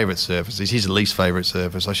my favourite surface. It's his least favourite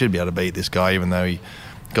surface. I should be able to beat this guy, even though he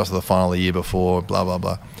got to the final the year before. Blah blah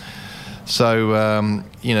blah. So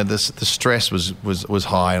the stress was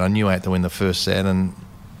high, and I knew I had to win the first set, and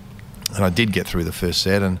I did get through the first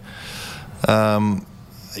set, and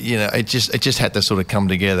it just had to sort of come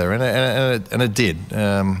together, and it did.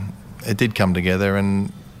 It did come together,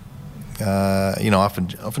 and I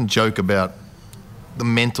often joke about the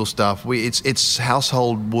mental stuff. It's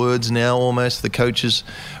household words now almost. The coaches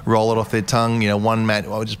roll it off their tongue. One match.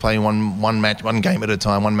 We're just playing one match, one game at a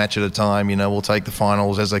time, one match at a time. We'll take the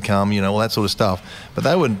finals as they come. All that sort of stuff. But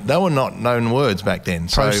they were not known words back then.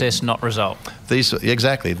 Process, not result.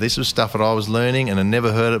 Exactly. This was stuff that I was learning, and I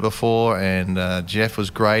never heard it before. And Jeff was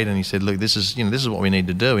great, and he said, "Look, this is what we need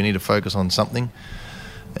to do. We need to focus on something."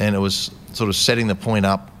 And it was sort of setting the point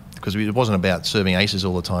up, because it wasn't about serving aces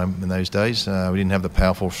all the time in those days. We didn't have the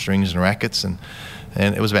powerful strings and rackets, and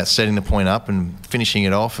it was about setting the point up and finishing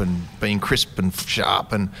it off and being crisp and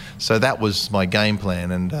sharp. And so that was my game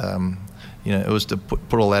plan, and it was to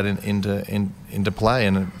put all that into play,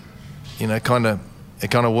 and it kind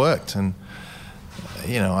of worked. And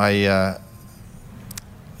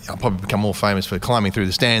I'll probably become more famous for climbing through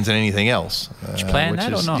the stands than anything else. Did you plan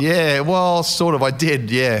that or not? Yeah, well, sort of. I did,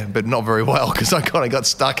 yeah, but not very well, because I kind of got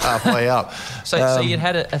stuck halfway up. So you'd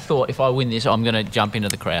had a thought: if I win this, I'm going to jump into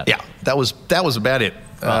the crowd. Yeah, that was about it.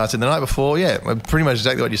 I said the night before, pretty much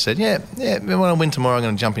exactly what you said. Yeah. When I win tomorrow, I'm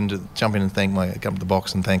going to jump in and come to the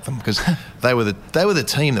box and thank them, because they were the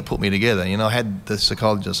team that put me together. I had the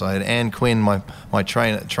psychologist. I had Anne Quinn, my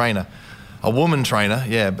trainer. A woman trainer,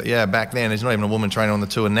 but back then there's not even a woman trainer on the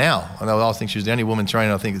tour now. I think she was the only woman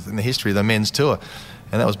trainer, I think, in the history of the men's tour,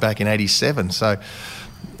 and that was back in '87. So,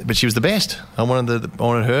 but she was the best. I wanted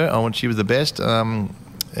her. She was the best.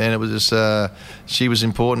 And it was just, she was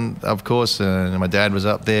important, of course, and my dad was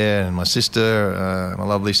up there, and my sister, my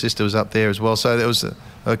lovely sister was up there as well. So there was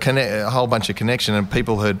a whole bunch of connection, and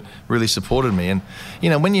people had really supported me. And,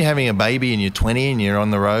 when you're having a baby and you're 20 and you're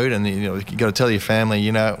on the road and, you got to tell your family,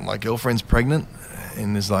 my girlfriend's pregnant,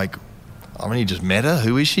 and there's like, you just met her.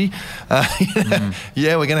 Who is she?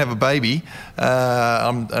 Yeah, we're going to have a baby.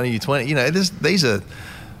 I'm only 20. These are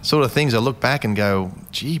sort of things I look back and go,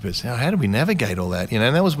 jeepers, how did we navigate all that?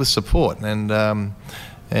 And that was with support. And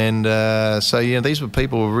so these were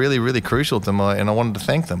people who were really, really crucial to and I wanted to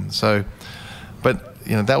thank them. So, but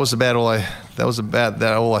that was about all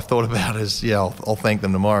I thought about is, I'll thank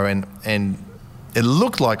them tomorrow. And it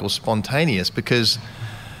looked like it was spontaneous because,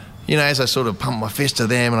 as I sort of pumped my fist to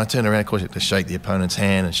them and I turned around, of course, you have to shake the opponent's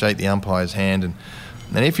hand and shake the umpire's hand. And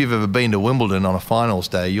if you've ever been to Wimbledon on a finals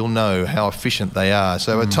day, you'll know how efficient they are.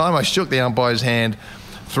 So by the time I shook the umpire's hand,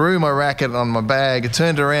 threw my racket on my bag,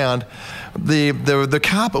 turned around, the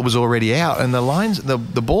carpet was already out and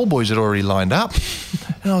the ball boys had already lined up.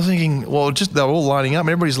 And I was thinking, well, just they were all lining up and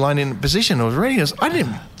everybody's lined in position. I was ready. I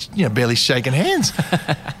didn't, barely shaking hands.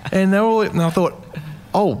 And I thought,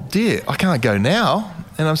 oh dear, I can't go now.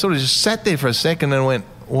 And I sort of just sat there for a second and went,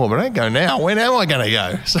 well, but I don't go now. When am I going to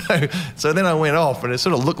go? So then I went off, and it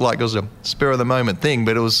sort of looked like it was a spur of the moment thing,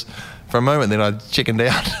 but it was for a moment. Then I chickened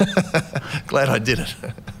out. Glad I did it.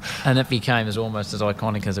 And it became almost as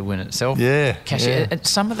iconic as the win itself. Yeah, Cashy,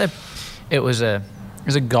 it was a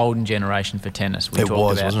golden generation for tennis. We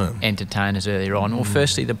talked about wasn't it? Entertainers earlier on. Well,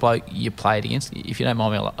 firstly, the bloke you played against. If you don't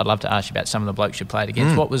mind me, I'd love to ask you about some of the blokes you played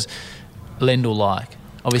against. What was Lendl like?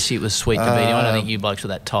 Obviously, it was sweet to beat him. I don't think you blokes were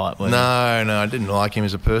that tight, were you? No, I didn't like him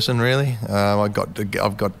as a person, really. At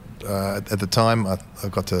the time, I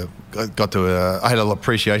had a lot of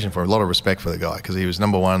appreciation for, a lot of respect for the guy because he was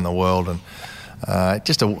number one in the world and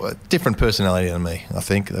just a different personality than me, I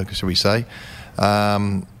think, should we say.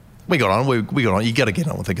 We got on. We got on. You got to get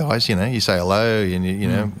on with the guys, You say hello, and you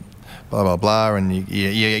know, blah blah blah, and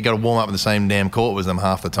you got to warm up in the same damn court with them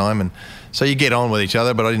half the time, and so you get on with each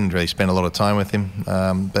other. But I didn't really spend a lot of time with him.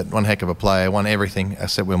 But one heck of a player, won everything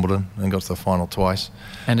except Wimbledon, and got to the final twice.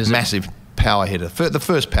 And massive power hitter, the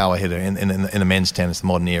first power hitter in the men's tennis, the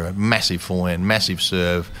modern era. Massive forehand, massive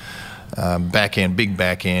serve. Backhand, big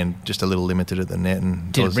backhand, just a little limited at the net.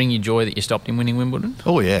 And did it bring you joy that you stopped him winning Wimbledon?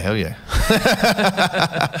 Oh yeah, hell yeah.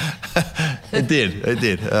 It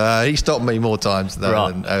did. He stopped me more times than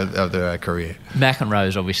over our career. McEnroe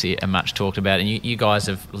is obviously a much talked about, and you guys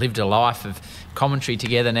have lived a life of commentary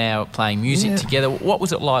together now, playing music together. What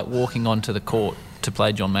was it like walking onto the court to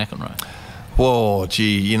play John McEnroe? Whoa,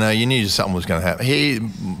 gee, you knew something was going to happen. He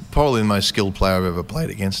probably the most skilled player I've ever played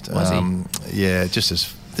against. Was he? Yeah,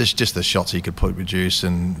 just the shots he could produce,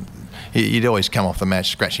 and he'd always come off the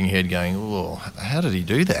match scratching your head going, oh, how did he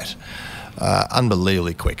do that?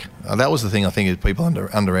 Unbelievably quick. That was the thing I think is people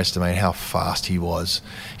underestimate how fast he was.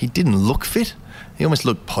 He didn't look fit. He almost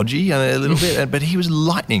looked podgy a little bit, but he was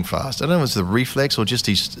lightning fast. I don't know if it's the reflex or just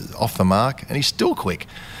he's off the mark, and he's still quick.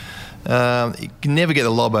 You could never get the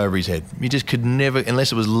lob over his head. You just could never,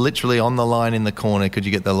 unless it was literally on the line in the corner, could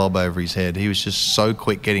you get the lob over his head. He was just so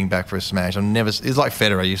quick getting back for a smash. It's like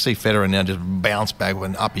Federer. You see Federer now just bounce back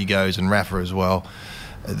when up he goes, and Rafa as well.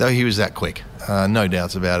 Though he was that quick, no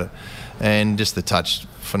doubts about it. And just the touch,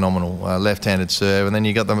 phenomenal. Left-handed serve, and then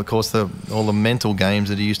you got them, of course, all the mental games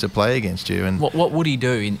that he used to play against you. And what would he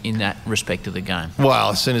do in that respect of the game?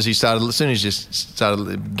 Well, as soon as you just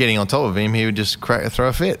started getting on top of him, he would just throw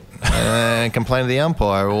a fit and complain to the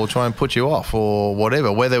umpire or try and put you off or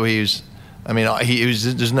whatever. Whether he was,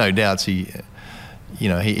 there's no doubts he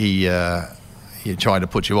tried to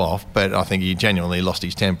put you off, but I think he genuinely lost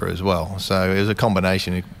his temper as well. So it was a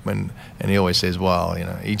combination. And he always says, well,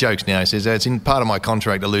 he jokes now. He says, it's in part of my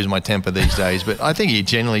contract to lose my temper these days. But I think he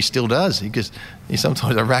genuinely still does. He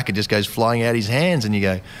sometimes a racket just goes flying out his hands, and you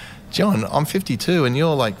go, John, I'm 52 and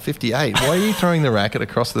you're like 58. Why are you throwing the racket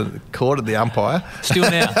across the court at the umpire? Still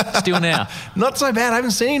now. Not so bad. I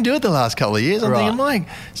haven't seen him do it the last couple of years. I'm thinking, Mike,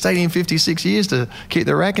 it's taking him 56 years to keep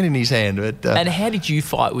the racket in his hand. But, and how did you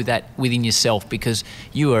fight with that within yourself? Because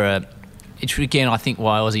you were again, I think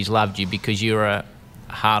why Aussies loved you, because you were a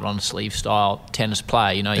hard-on-sleeve style tennis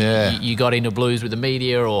player. You got into blues with the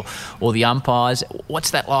media or the umpires.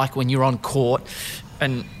 What's that like when you're on court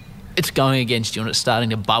and it's going against you and it's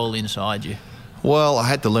starting to bubble inside you? Well, I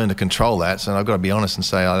had to learn to control that, so I've got to be honest and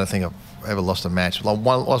say I don't think I've ever lost a match. I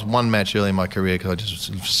lost one match early in my career because I just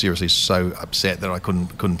was seriously so upset that I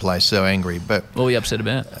couldn't play, so angry. But what were you upset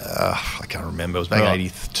about? I can't remember. It was back in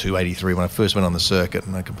 82, 83 when I first went on the circuit,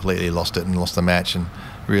 and I completely lost it and lost the match and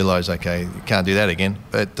realised, okay, you can't do that again.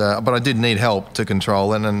 But I did need help to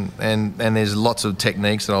control it, and there's lots of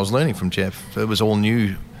techniques that I was learning from Jeff. It was all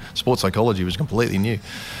new. Sports psychology was completely new.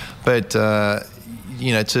 But to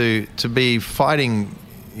be fighting,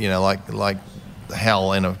 like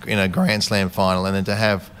hell in a Grand Slam final, and then to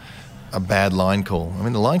have a bad line call. I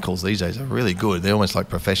mean, the line calls these days are really good. They're almost like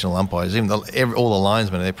professional umpires. Even all the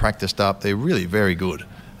linesmen, they're practiced up. They're really very good.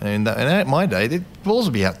 And at my day, the balls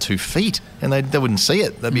would be out 2 feet, and they wouldn't see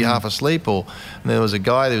it. They'd be half asleep. And there was a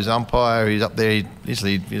guy, there was an umpire. He's up there.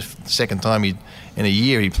 Usually, the second time in a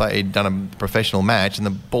year he'd done a professional match, and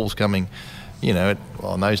the ball's coming. In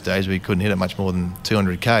those days we couldn't hit it much more than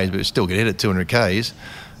 200 Ks, but we still could hit it 200 Ks.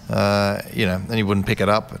 And he wouldn't pick it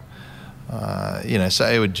up. So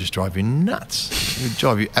it would just drive you nuts. It would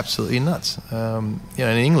drive you absolutely nuts. In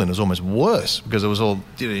England it was almost worse because it was all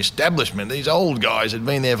the establishment. These old guys had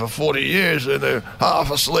been there for 40 years and they're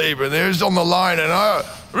half asleep and they're on the line and I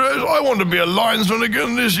want to be a linesman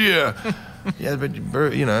again this year. Yeah, but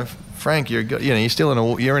Frank, you're still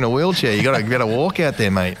in a wheelchair. You got to walk out there,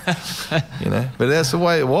 mate. But that's the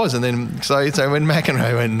way it was. And then so when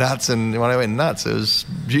McEnroe went nuts, and when I went nuts, it was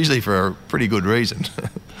usually for a pretty good reason.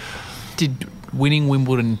 Did winning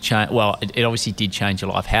Wimbledon change? Well, it obviously did change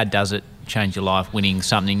your life. How does it change your life? Winning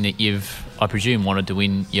something that you've, I presume, wanted to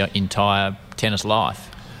win your entire tennis life.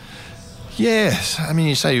 Yes. I mean,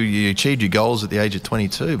 you say you achieved your goals at the age of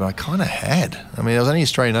 22, but I kind of had. I mean, it was only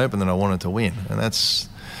Australian Open that I wanted to win, and that's.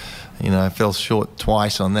 I fell short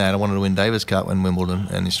twice on that. I wanted to win Davis Cup and Wimbledon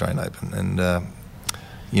and the Australian Open. And,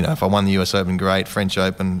 if I won the US Open, great. French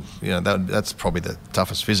Open, that's probably the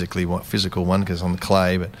toughest physical one because on the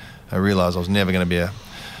clay. But I realised I was never going to be able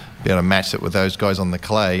to match it with those guys on the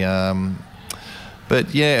clay.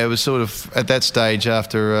 But, yeah, it was sort of at that stage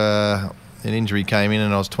after an injury came in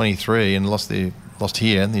and I was 23 and lost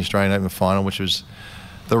here in the Australian Open final, which was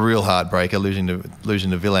the real heartbreaker, losing to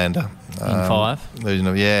Wilander. In 5?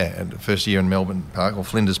 The first year in Melbourne Park, or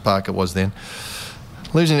Flinders Park it was then.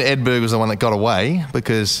 Losing to Edberg was the one that got away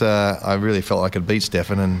because I really felt I could beat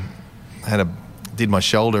Stefan and did my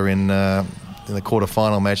shoulder in the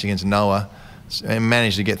quarter-final match against Noah and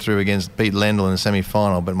managed to get through beat Lendl in the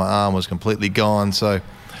semi-final, but my arm was completely gone. So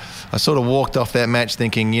I sort of walked off that match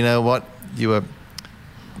thinking, you know what, you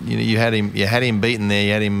had him beaten there,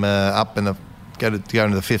 you had him up in the go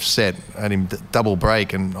into the fifth set. I had him double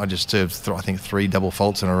break, and I just served, I think, 3 double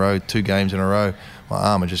faults in a row, 2 games in a row. My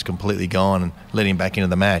arm had just completely gone and let him back into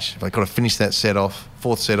the match. If I could have finished that set off,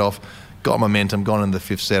 4th set off, got momentum, gone into the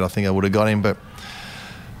 5th set, I think I would have got him. But,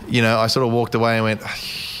 I sort of walked away and went,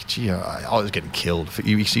 gee, I was getting killed.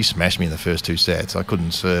 He smashed me in the first 2 sets. I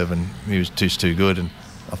couldn't serve, and he was just too good. And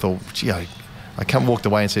I thought, gee, I walked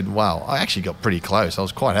away and said, wow, I actually got pretty close. I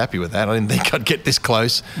was quite happy with that. I didn't think I'd get this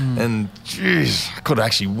close. And, geez, I could have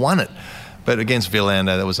actually won it. But against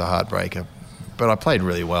Wilander, that was a heartbreaker. But I played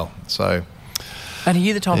really well. So. And are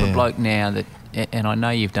you the type of bloke now that, and I know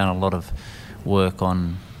you've done a lot of work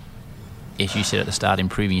on, as you said at the start,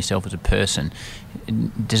 improving yourself as a person.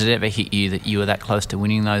 Does it ever hit you that you were that close to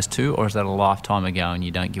winning those 2, or is that a lifetime ago and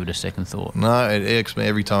you don't give it a second thought? No, it irks me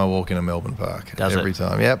every time I walk into Melbourne Park. Does every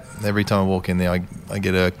time, yep. Every time I walk in there, I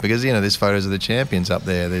get irked because, there's photos of the champions up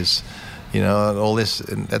there. There's, all this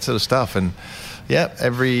and that sort of stuff. And, yeah,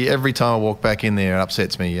 every time I walk back in there, it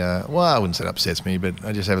upsets me. Well, I wouldn't say it upsets me, but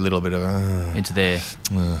I just have a little bit of it's there.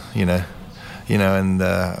 And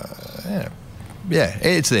yeah,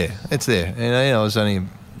 it's there. It's there. And I was only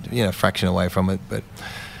a fraction away from it, but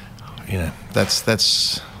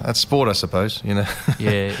that's sport, I suppose.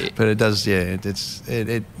 Yeah. But it does. Yeah,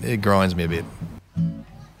 it grinds me a bit.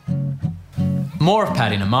 More of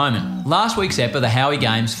Pat in a moment. Last week's ep of the Howie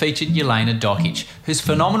Games featured Jelena Dokic, whose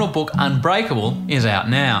phenomenal book Unbreakable is out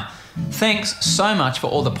now. Thanks so much for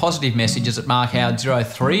all the positive messages at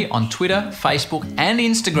MarkHoward03 on Twitter, Facebook and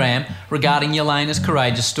Instagram regarding Jelena's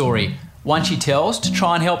courageous story. One she tells to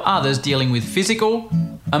try and help others dealing with physical,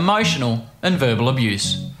 emotional and verbal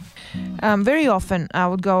abuse. Very often I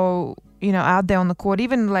would go, out there on the court,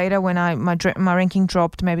 even later when my ranking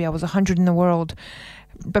dropped, maybe I was 100 in the world.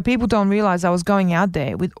 But people don't realise I was going out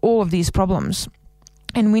there with all of these problems.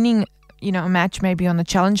 And winning, a match maybe on the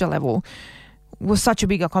challenger level was such a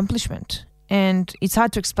big accomplishment. And it's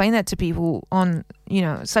hard to explain that to people on,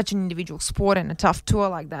 such an individual sport and a tough tour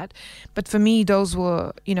like that. But for me, those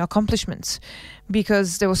were, accomplishments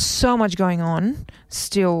because there was so much going on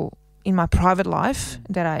still in my private life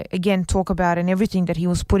that I, again, talk about, and everything that he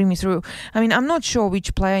was putting me through. I mean, I'm not sure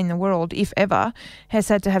which player in the world, if ever, has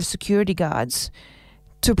had to have security guards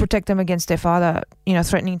to protect them against their father,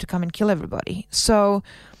 threatening to come and kill everybody. So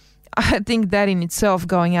I think that in itself,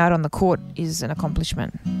 going out on the court, is an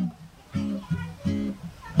accomplishment.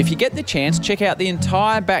 If you get the chance, check out the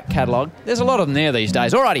entire back catalogue. There's a lot of them there these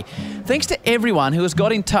days. Alrighty, thanks to everyone who has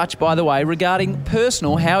got in touch, by the way, regarding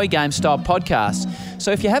personal Howie Games style podcasts. So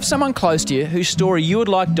if you have someone close to you whose story you would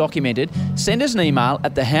like documented, send us an email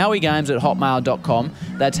at thehowiegames@hotmail.com.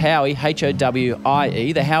 That's Howie, Howie,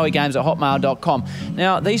 thehowiegames@hotmail.com.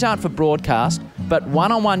 Now, these aren't for broadcast, but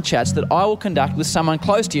one-on-one chats that I will conduct with someone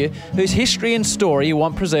close to you whose history and story you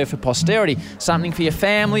want preserved for posterity. Something for your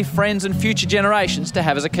family, friends and future generations to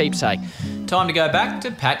have as a keepsake. Time to go back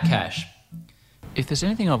to Pat Cash. If there's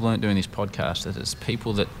anything I've learned doing this podcast, that it's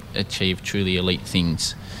people that achieve truly elite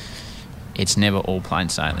things, it's never all plain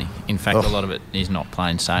sailing. In fact, a lot of it is not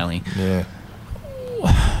plain sailing. Yeah.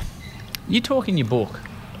 You talk in your book,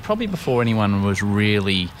 probably before anyone was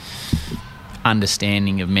really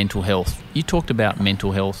understanding of mental health. You talked about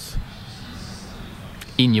mental health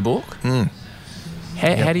in your book.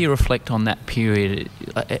 How do you reflect on that period?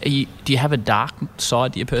 Do you have a dark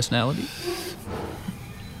side to your personality?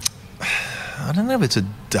 I don't know if it's a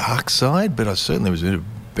dark side, but I certainly was in a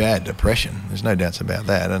bad depression. There's no doubts about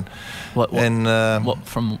that. And what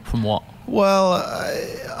from what? Well,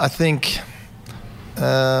 I think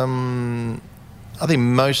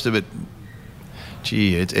most of it.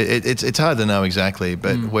 Gee, it's hard to know exactly,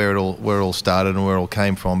 but where it all started and where it all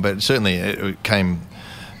came from. But certainly it came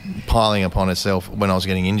piling upon itself when I was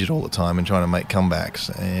getting injured all the time and trying to make comebacks,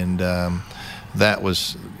 and that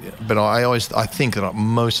was. But I think that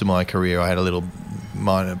most of my career I had a little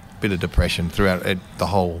minor bit of depression throughout the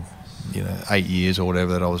whole, 8 years or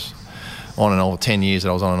whatever that I was on and off, 10 years that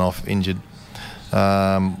I was on and off injured.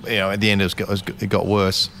 At the end it got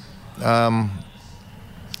worse.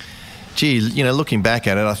 Looking back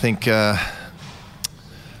at it, I think I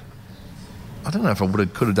don't know if I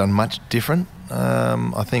could have done much different.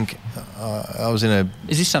 I think I was in a...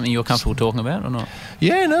 Is this something you're comfortable talking about or not?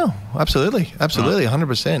 Yeah, no, absolutely, right.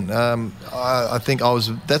 100%. I think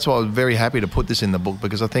that's why I was very happy to put this in the book,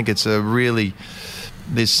 because I think it's a really...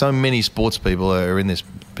 There's so many sports people are in this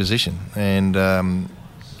position, and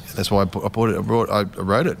that's why I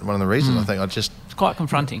wrote it. One of the reasons I think it's quite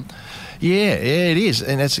confronting. Yeah, it is,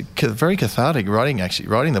 and it's very cathartic writing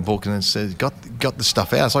the book, and it's got the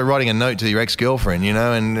stuff out. It's like writing a note to your ex-girlfriend,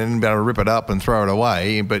 and be able to rip it up and throw it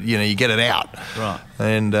away, but you get it out. Right.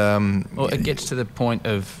 And it gets to the point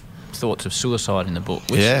of thoughts of suicide in the book,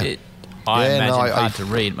 which I imagine hard to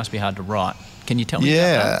read. It must be hard to write. Can you tell me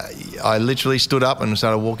about that? I literally stood up and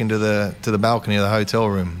started walking to the balcony of the hotel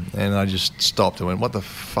room, and I just stopped and went, "What the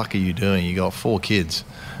fuck are you doing? You got 4 kids."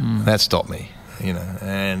 That stopped me,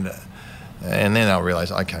 and then I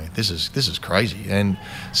realised, okay, this is crazy. And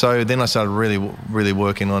so then I started really, really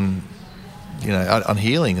working on, on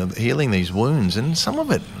healing these wounds. And some of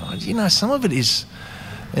it is,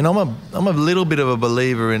 and I'm a little bit of a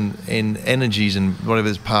believer in energies and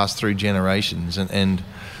whatever's passed through generations. And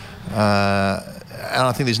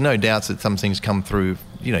I think there's no doubts that some things come through,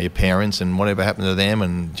 your parents and whatever happened to them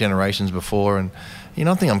and generations before. And,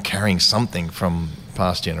 I think I'm carrying something from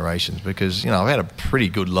past generations, because I've had a pretty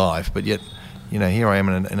good life, but yet here I am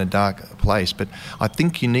in a dark place. But I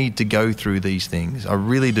think you need to go through these things. I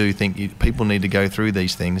really do think people need to go through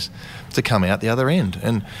these things to come out the other end.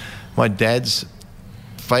 And my dad's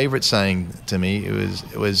favourite saying to me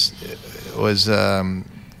was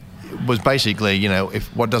basically,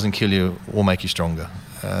 if what doesn't kill you will make you stronger.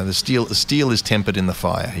 The steel is tempered in the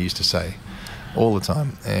fire, he used to say all the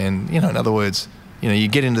time. And in other words, you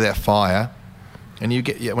get into that fire, and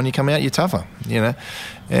when you come out, you're tougher,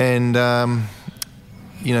 and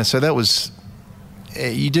so that was.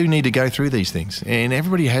 You do need to go through these things, and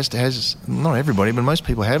everybody has not everybody, but most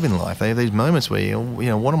people have in life. They have these moments where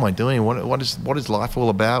what am I doing? What is life all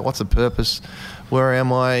about? What's the purpose? Where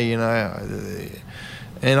am I?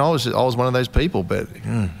 And I was one of those people, but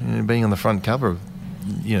being on the front cover of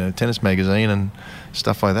tennis magazine and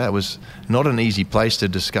stuff like that was not an easy place to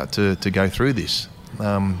discuss to go through this.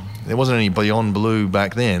 There wasn't any Beyond Blue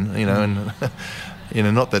back then, and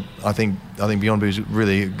not that I think Beyond Blue is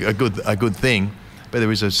really a good thing, but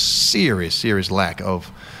there is a serious lack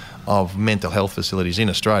of mental health facilities in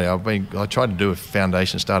Australia. I tried to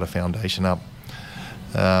start a foundation up.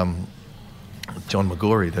 John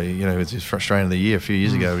McGorry, it's his Australian of the Year a few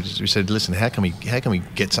years ago. We said, listen, how can we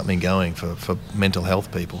get something going for mental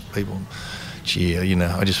health people gee,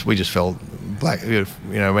 we just felt like,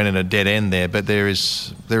 went in a dead end there. But there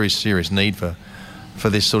is serious need for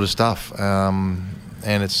this sort of stuff, and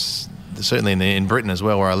it's certainly in Britain as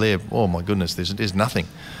well, where I live. Oh my goodness, there's nothing.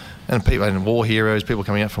 And people, and war heroes, people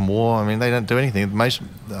coming out from war. I mean, they don't do anything.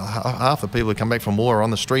 Half the people who come back from war are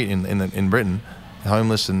on the street in Britain,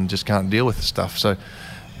 homeless and just can't deal with the stuff. So,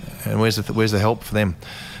 and where's the help for them?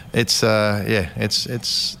 It's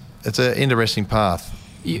it's an interesting path.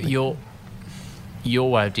 Your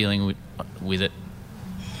way of dealing with it,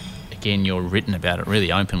 again, you're written about it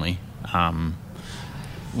really openly.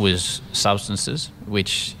 Was substances,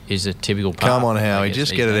 which is a typical part. Come on, Howie,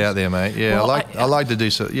 just get it out there, mate. Yeah, well, I like to do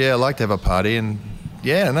so. Yeah, I like to have a party, and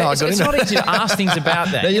it's not easy to ask things about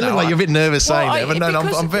that. No, you look like you're a bit nervous saying that, but no,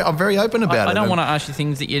 I'm very open about it. I don't want to ask you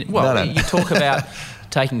things that you talk about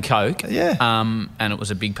taking coke, and it was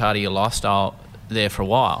a big part of your lifestyle there for a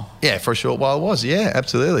while. Yeah, for a short while it was. Yeah,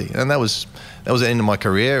 absolutely, and that was the end of my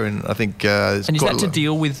career, and I think. And is that to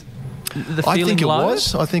deal with the feeling low?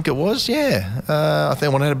 I think it was. Yeah, I think I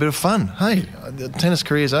wanted to have a bit of fun. Hey, the tennis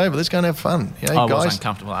career's over. Let's go and have fun. You know, I was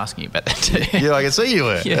uncomfortable asking you about that too. Yeah, I can see you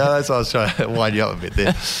were. Yeah. That's why I was trying to wind you up a bit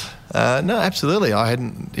there. No, absolutely. I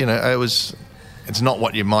hadn't. It was. It's not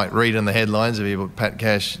what you might read in the headlines of you. Pat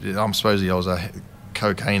Cash. I'm supposed I was a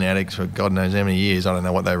cocaine addict for God knows how many years. I don't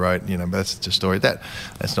know what they wrote. But that's just a story.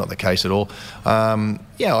 That's not the case at all.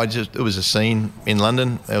 It was a scene in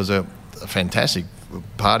London. There was a fantastic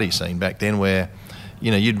party scene back then where,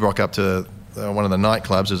 you'd rock up to one of the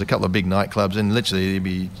nightclubs. There's a couple of big nightclubs, and literally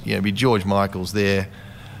there'd be George Michael's there,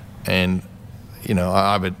 and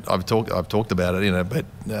I've talked about it, but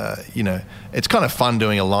it's kind of fun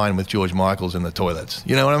doing a line with George Michael's in the toilets.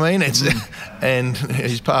 You know what I mean? It's and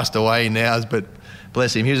he's passed away now, but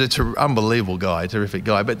bless him, he was an unbelievable guy, terrific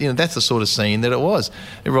guy. But that's the sort of scene that it was.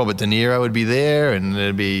 Robert De Niro would be there, and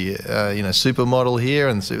there'd be supermodel here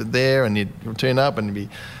and there, and you'd turn up and be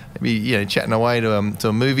chatting away to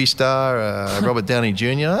a movie star, Robert Downey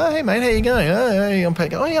Jr. Oh, hey mate, how you going? Oh, hey, I'm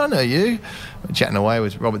Pat. Oh yeah, I know you. Chatting away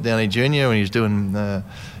with Robert Downey Jr. and he's doing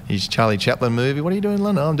his Charlie Chaplin movie. What are you doing in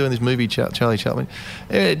London? Oh, I'm doing this movie, Charlie Chaplin.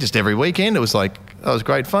 Just every weekend, it was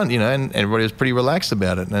great fun, and everybody was pretty relaxed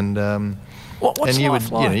about it. And what's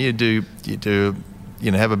life like? You do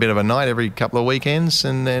have a bit of a night every couple of weekends,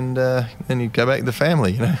 and then you go back to the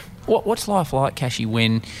family. What's life like, Cashy,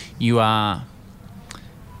 when you are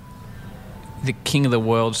the king of the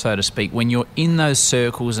world, so to speak, when you're in those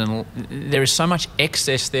circles and there is so much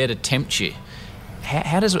excess there to tempt you?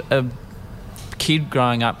 How does a kid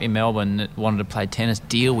growing up in Melbourne that wanted to play tennis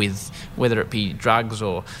deal with whether it be drugs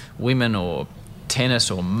or women or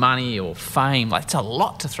tennis or money or fame? It's a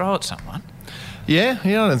lot to throw at someone. Yeah,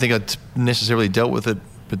 I don't think I necessarily dealt with it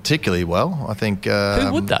particularly well. I think...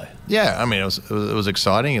 Who would, though? Yeah, I mean, it was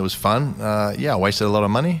exciting. It was fun. I wasted a lot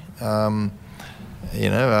of money.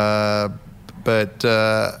 But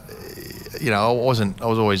I was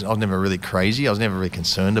never really crazy. I was never really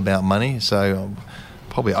concerned about money. So I'm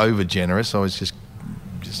probably over generous. I was just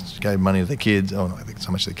gave money to the kids. Oh, not I think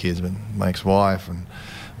so much to the kids, but my ex-wife and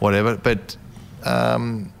whatever. But I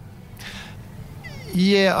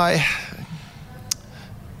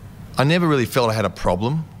never really felt I had a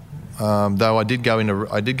problem. Though I did go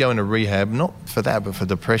into rehab, not for that, but for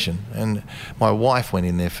depression. And my wife went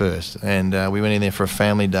in there first, and we went in there for a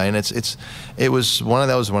family day. And it was one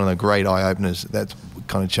of the great eye openers that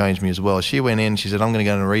kind of changed me as well. She went in, she said, "I'm going to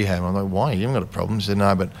go into rehab." I'm like, "Why? You haven't got a problem?" She said,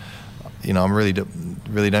 "No, but I'm really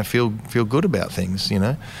don't feel good about things." She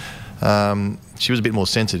was a bit more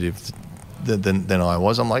sensitive than I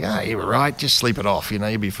was. I'm like, "Hey, you're right, just sleep it off,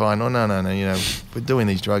 you'll be fine." Oh, no, we're doing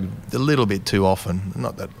these drugs a little bit too often.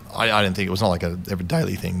 Not that I didn't think it was not like a every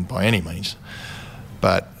daily thing by any means.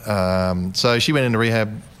 But so she went into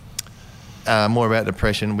rehab, more about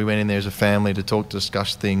depression. We went in there as a family to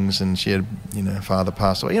discuss things, and she had, father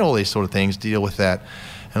passed away, all these sort of things, deal with that.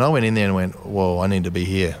 And I went in there and went, "Whoa, I need to be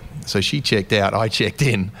here." So she checked out, I checked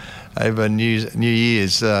in over New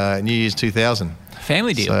Year's 2000.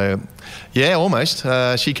 Family deal. So, yeah, almost.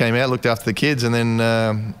 She came out, looked after the kids, and then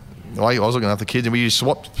I was looking after the kids, and we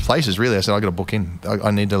swapped places, really. I said, "I got to book in.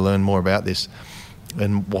 I need to learn more about this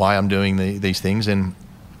and why I'm doing these things." And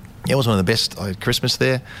it was one of the best. I had Christmas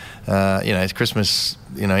there. It's Christmas,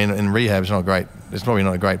 in rehab, it's not great. It's probably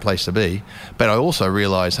not a great place to be. But I also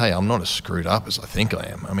realised, hey, I'm not as screwed up as I think I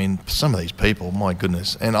am. I mean, some of these people, my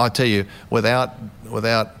goodness. And I tell you, without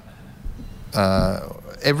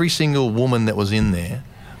every single woman that was in there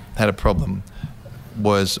had a problem,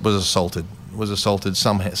 was assaulted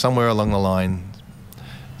somewhere along the line,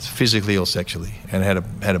 physically or sexually, and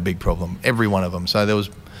had a big problem. Every one of them. So there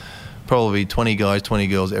was probably 20 guys, 20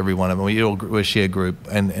 girls, every one of them. We're a shared group,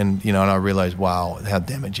 and I realised, wow, how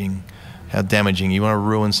damaging. You want to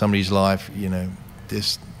ruin somebody's life,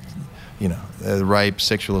 rape,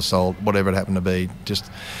 sexual assault, whatever it happened to be.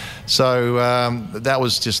 So that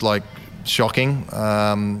was just like shocking,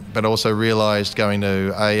 but also realised going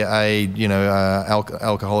to AA,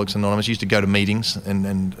 Alcoholics Anonymous, used to go to meetings,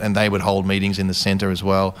 and they would hold meetings in the centre as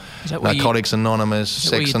well. Narcotics Anonymous,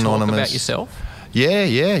 Sex Anonymous. Talk about yourself?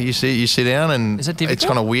 Yeah. You sit down, and is it difficult? It's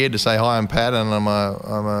kind of weird to say, hi, I'm Pat, and I'm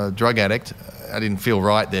a drug addict. I didn't feel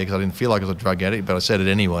right there because I didn't feel like I was a drug addict, but I said it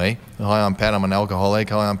anyway. Hi, I'm Pat, I'm an alcoholic.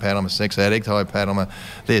 Hi, I'm Pat, I'm a sex addict. Hi, Pat, I'm a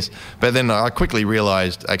this. But then I quickly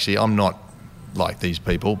realised, actually, I'm not like these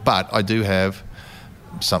people, but I do have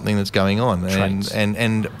something that's going on.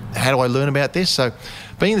 And how do I learn about this? So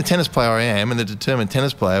being the tennis player I am, and the determined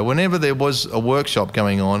tennis player, whenever there was a workshop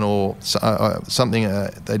going on or something,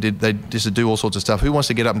 they just do all sorts of stuff. Who wants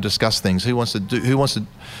to get up and discuss things? Who wants to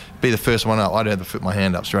be the first one up? I'd have to put my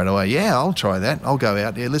hand up straight away. Yeah, I'll try that. I'll go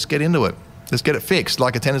out. Yeah, let's get into it. Let's get it fixed,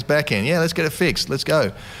 like a tennis backhand. Yeah, let's get it fixed. Let's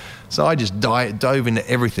go. So I just dove into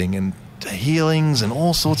everything and healings and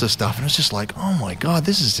all sorts of stuff. And it's just like, oh my God,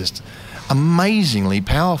 this is just amazingly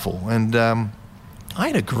powerful. And I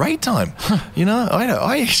had a great time.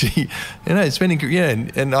 I actually,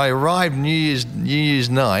 and I arrived New Year's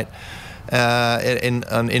night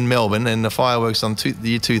in Melbourne, and the fireworks on the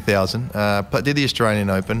year 2000. Did the Australian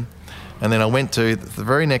Open, and then I went to the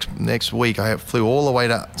very next week. I flew all the way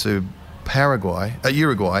up to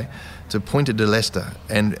Uruguay, to Punta del Este,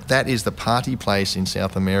 and that is the party place in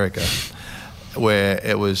South America, where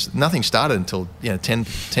it was nothing started until 10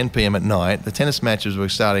 p.m. at night. The tennis matches were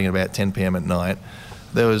starting at about 10 p.m. at night.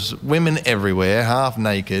 There was women everywhere, half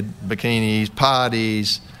naked, bikinis,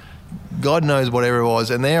 parties, God knows whatever it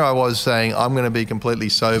was. And there I was saying, I'm going to be completely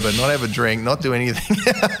sober, not have a drink, not do anything.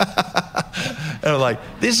 And I'm like,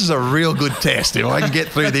 this is a real good test. If I can get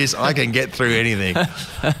through this, I can get through anything.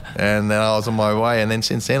 And then I was on my way. And then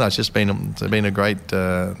since then, it's been a great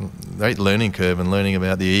learning curve, and learning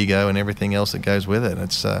about the ego and everything else that goes with it.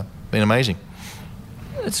 It's been amazing.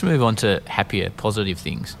 Let's move on to happier, positive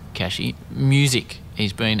things, Cashy. Music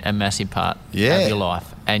has been a massive part of your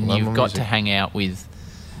life. And you've got to hang out with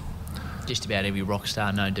just about every rock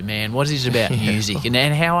star known to man. What is it about music?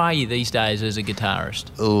 And how are you these days as a guitarist?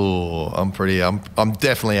 Oh, I'm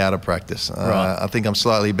definitely out of practice. Right. I think I'm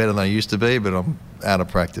slightly better than I used to be, but I'm out of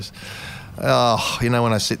practice. Oh,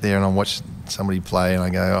 when I sit there and I watch somebody play and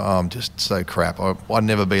I go, oh, I'm just so crap. I'd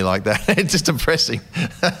never be like that. It's just depressing.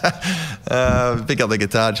 Pick up the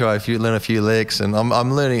guitar, learn a few licks, and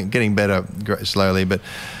I'm getting better slowly, but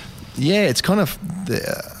yeah, it's kind of,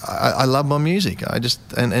 I love my music. I just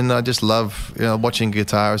love watching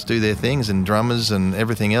guitarists do their things, and drummers and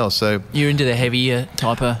everything else. So you're into the heavier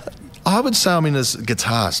type of? I would say I'm into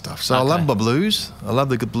guitar stuff. So okay. I love my blues. I love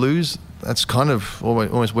the blues. That's kind of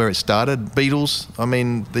almost where it started. Beatles. I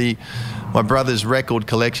mean, my brother's record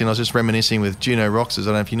collection. I was just reminiscing with Juno Roxas.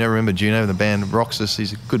 I don't know if you remember Juno, the band Roxas.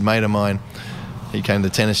 He's a good mate of mine. He came to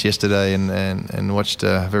tennis yesterday and watched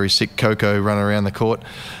a very sick Coco run around the court.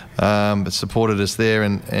 But supported us there,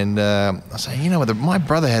 and I say, my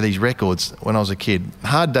brother had these records when I was a kid.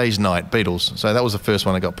 Hard Day's Night, Beatles. So that was the first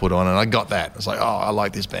one I got put on, and I got that. I was like, oh, I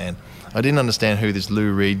like this band. I didn't understand who this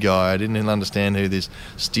Lou Reed guy. I didn't understand who this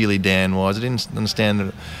Steely Dan was. I didn't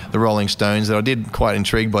understand the Rolling Stones. That I did quite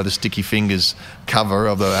intrigued by the Sticky Fingers cover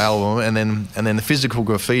of the album, and then the Physical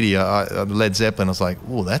Graffiti, Led Zeppelin. I was like,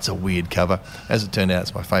 oh, that's a weird cover. As it turned out,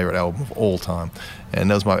 it's my favourite album of all time.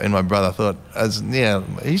 And that was my brother thought,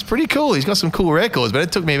 he's pretty cool. He's got some cool records, but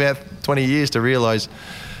it took me about 20 years to realise.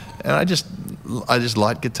 And I just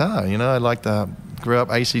liked guitar. I grew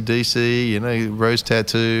up AC/DC, Rose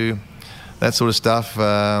Tattoo, that sort of stuff.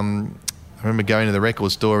 I remember going to the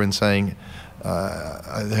record store and saying,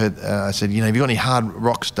 I said, have you got any hard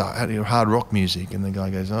rock music? And the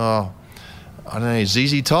guy goes, oh, I don't know,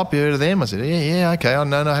 ZZ Top, you heard of them? I said, yeah, okay. Oh,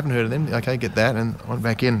 no, I haven't heard of them. Okay, get that. And I went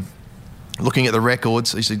back in, looking at the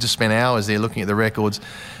records. I used to just spend hours there looking at the records.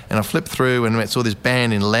 And I flipped through and saw this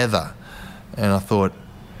band in leather. And I thought,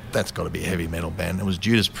 that's got to be a heavy metal band. It was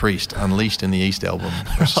Judas Priest, Unleashed in the East album,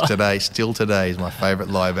 which still today is my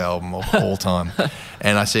favourite live album of all time.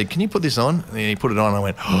 And I said, can you put this on? And he put it on, and I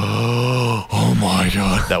went, oh my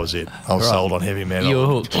God. That was it. I was sold on heavy metal. You were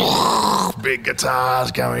hooked. Big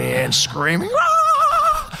guitars going in, screaming,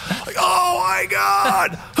 like, oh my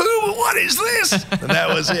God, what is this? And that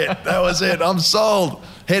was it. I'm sold.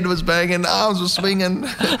 Head was banging, arms were swinging,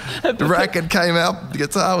 the racket came out, the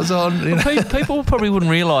guitar was on. People probably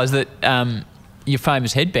wouldn't realise that your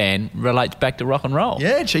famous headband relates back to rock and roll.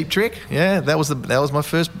 Yeah, Cheap Trick. Yeah, that was my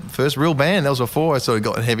first real band. That was before I sort of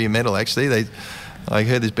got heavy metal. Actually, I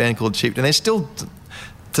heard this band called Cheap, and they're still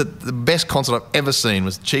the best concert I've ever seen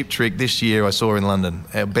was Cheap Trick. This year I saw in London.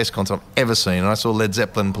 Best concert I've ever seen. And I saw Led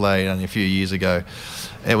Zeppelin play only a few years ago.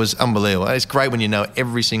 It was unbelievable. It's great when you know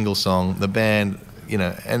every single song. The band,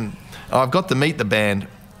 and I've got to meet the band.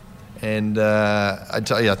 And I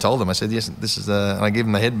told them. I said, yes, this is. And I gave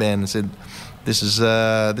them the headband and said, this is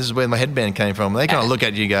where my headband came from. They kind of look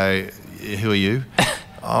at you and go, who are you?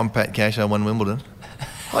 I'm Pat Cash. I won Wimbledon.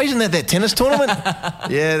 Oh, isn't that tennis tournament?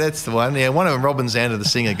 Yeah, that's the one. Yeah, one of them, Robin Zander, the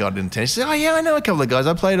singer, got in tennis. He said, oh yeah, I know a couple of guys.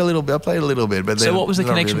 I played a little bit. But so what was the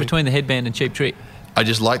connection between the headband and Cheap Trick? I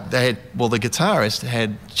just liked the guitarist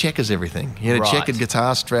had checkers everything. He had a checkered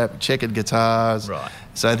guitar strap, checkered guitars. Right.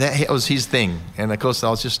 So that was his thing. And of course I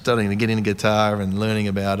was just starting to get into guitar and learning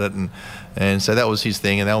about it, and so that was his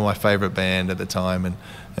thing, and they were my favourite band at the time,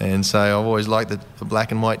 and so I've always liked the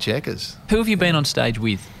black and white checkers. Who have you been on stage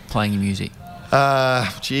with playing your music?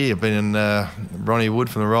 I've been in Ronnie Wood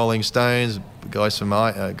from the Rolling Stones, guys from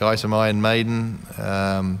Iron Maiden,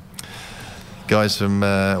 guys from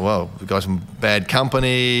Bad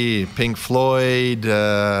Company, Pink Floyd.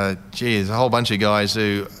 There's a whole bunch of guys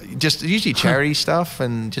who just usually charity stuff,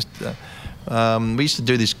 and just we used to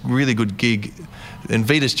do this really good gig. And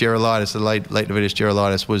Vitas Gerulaitis, the late Vitas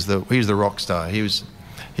Gerulaitis, he was the rock star. He used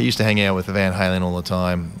to hang out with Van Halen all the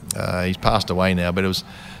time. He's passed away now, but it was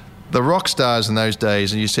the rock stars in those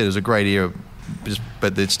days. And you said it was a great era,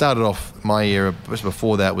 but it started off my era. Just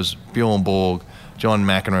before that was Bjorn Borg. John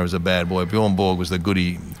McEnroe was a bad boy. Bjorn Borg was the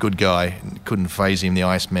good guy. Couldn't faze him, the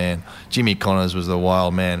Iceman. Jimmy Connors was the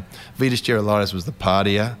wild man. Vitas Gerulaitis was the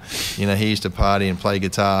partier. He used to party and play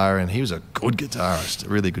guitar, and he was a good guitarist, a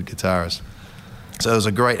really good guitarist. So it was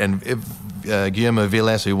a great, and Guillermo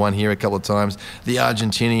Vilas, who won here a couple of times, the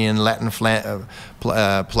Argentinian Latin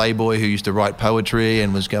playboy who used to write poetry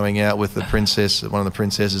and was going out with the princess, one of the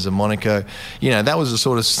princesses of Monaco. That was the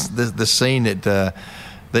sort of the scene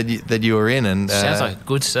that you were in. And sounds like a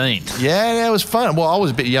good scene. Yeah, it was fun. Well, I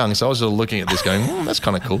was a bit young, so I was sort of looking at this going, that's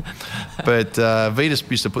kind of cool. But Vitas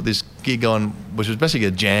used to put this gig on, which was basically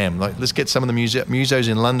a jam. Like, let's get some of the musos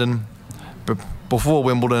in London before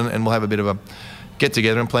Wimbledon, and we'll have a bit of a get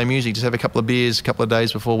together and play music. Just have a couple of beers, a couple of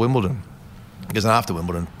days before Wimbledon, because after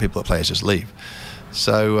Wimbledon, people at players just leave.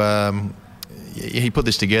 So he put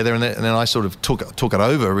this together, and then I sort of took it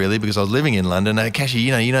over, really, because I was living in London. Cashy,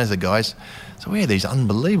 you know the guys. So we had these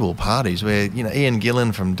unbelievable parties where, Ian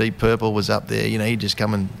Gillan from Deep Purple was up there. He'd just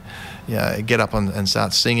come and get up and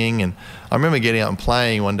start singing. And I remember getting up and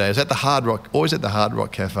playing one day. I was at the Hard Rock, always at the Hard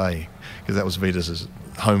Rock Cafe, because that was Vitas's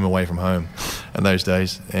home away from home in those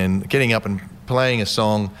days. And getting up and playing a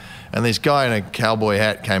song, and this guy in a cowboy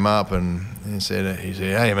hat came up and he said,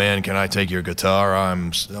 hey man, can I take your guitar?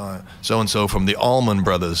 I'm so-and-so from the Allman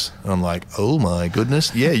Brothers. And I'm like, oh my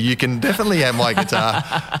goodness, yeah, you can definitely have my guitar.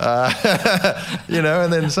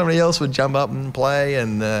 And then somebody else would jump up and play,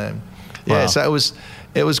 and wow. So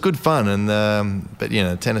it was good fun. And but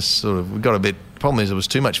tennis sort of got a bit. Problem is, it was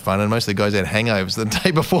too much fun, and most of the guys had hangovers the day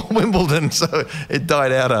before Wimbledon, so it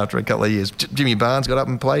died out after a couple of years. Jimmy Barnes got up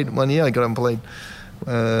and played one year. He got up and played.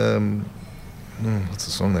 What's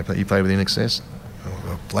the song they play? He played with INXS.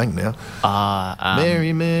 Oh, blank now.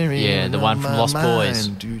 Mary, Mary. Yeah, the one from Lost Boys.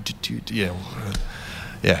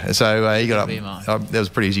 Yeah. So he got up. That was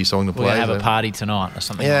a pretty easy song to play. We're going to have a party tonight or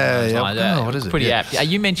something. Like that. Oh, what is it? Pretty apt.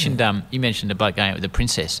 You mentioned about going out with the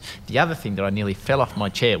princess. The other thing that I nearly fell off my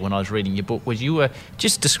chair when I was reading your book was you were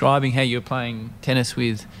just describing how you were playing tennis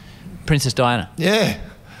with Princess Diana. Yeah.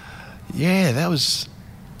 That was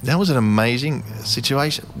an amazing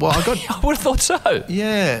situation. Well, I would have thought so.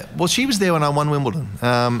 Yeah. Well, she was there when I won Wimbledon,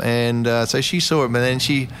 so she saw it, but then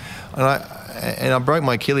I broke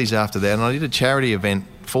my Achilles after that, and I did a charity event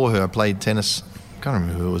for her. I played tennis. I can't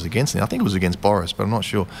remember who it was against. I think it was against Boris, but I'm not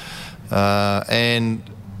sure. And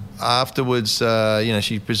afterwards,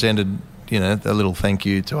 she presented, a little thank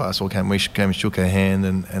you to us. We came and shook her hand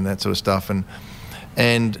and that sort of stuff.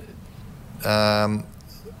 And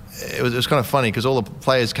it was kind of funny because all the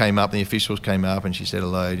players came up and the officials came up, and she said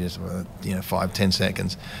hello, just 5-10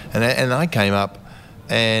 seconds, and I came up,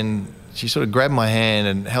 and she sort of grabbed my hand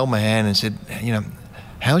and held my hand and said,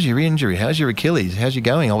 how's your injury? How's your Achilles? How's you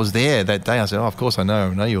going? I was there that day. I said, oh, of course I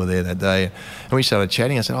know you were there that day. And we started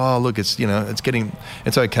chatting. I said, oh, look, it's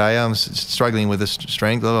okay. I'm struggling with this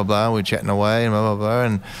strength, blah, blah, blah. We were chatting away and blah, blah, blah.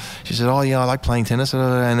 And she said, oh, yeah, I like playing tennis.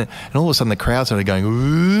 And all of a sudden the crowd started going,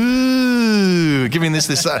 ooh. ooh, giving this,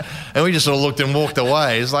 and we just sort of looked and walked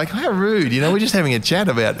away. It's like, how rude, we're just having a chat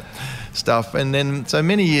about stuff. And then, so a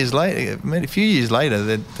few years later,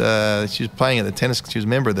 that she was playing at the tennis. She was a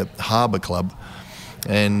member of the Harbour Club,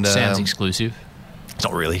 and sounds exclusive. It's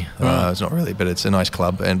not really. It's not really, but it's a nice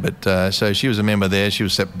club. So she was a member there. She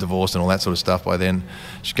was divorced and all that sort of stuff by then.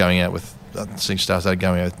 She's going out with, I think she started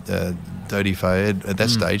going out with Dodie Fayed at that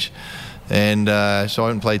stage. And so I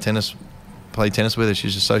went and played tennis with her.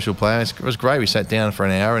 She's a social player. It was great. We sat down for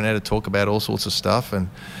an hour and had a talk about all sorts of stuff. And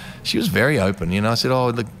she was very open. I said, oh,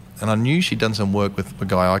 look, and I knew she'd done some work with a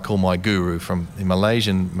guy I call my guru from a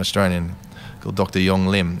Malaysian Australian called Dr. Yong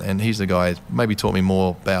Lim. And he's the guy who maybe taught me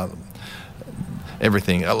more about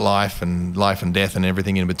everything, life and death and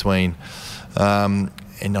everything in between. And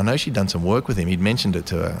I know she'd done some work with him. He'd mentioned it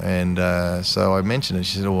to her. And so I mentioned it.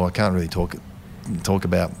 She said, oh, I can't really talk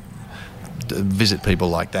about visit people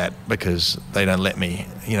like that because they don't let me,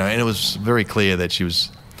 and it was very clear that she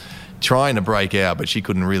was trying to break out, but she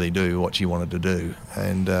couldn't really do what she wanted to do.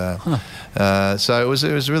 And so it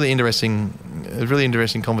was really interesting. A really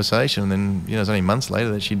interesting conversation. And then it was only months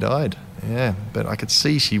later that she died. Yeah, but I could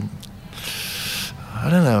see I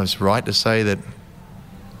don't know. It's right to say that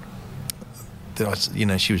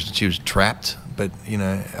she was trapped, but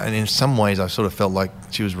and in some ways I sort of felt like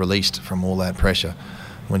she was released from all that pressure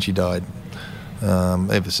when she died.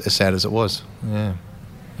 It was as sad as it was. Yeah.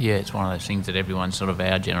 Yeah, it's one of those things that everyone sort of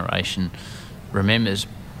our generation remembers.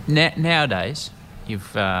 Nowadays, you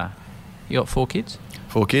got 4 kids?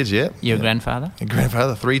 4 kids, yeah. You're a grandfather? A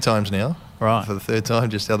grandfather 3 times now. Right. For the 3rd time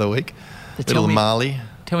just the other week. Little Marley.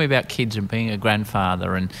 Tell me about kids and being a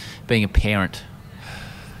grandfather and being a parent.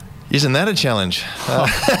 Isn't that a challenge?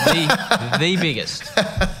 The biggest.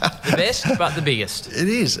 The best, but the biggest. It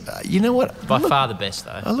is. You know what? By far the best,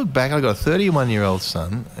 though. I look back, I got a 31-year-old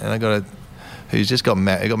son, and I got who's just got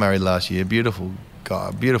married last year. Beautiful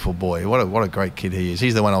guy, beautiful boy. What a great kid he is.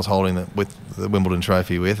 He's the one I was holding with the Wimbledon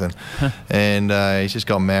trophy with, and he's just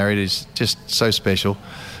got married. He's just so special.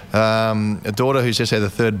 A daughter who's just had a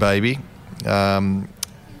 3rd baby.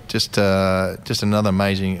 Just another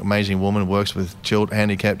amazing woman. Works with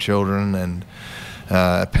handicapped children and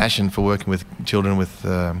a passion for working with children with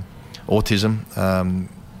autism.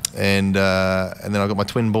 And then I got my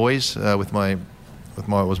twin boys with my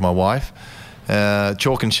wife.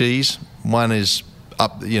 Chalk and cheese. One is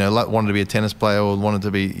up, wanted to be a tennis player or wanted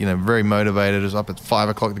to be, very motivated. Was up at 5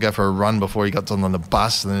 o'clock to go for a run before he got on the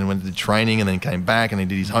bus, and then went to training, and then came back and he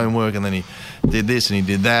did his homework, and then he did this and he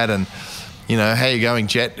did that, and how you going,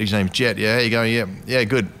 Jet? His name's Jet. Yeah, how you going? Yeah,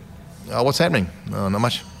 good. What's happening? Oh, not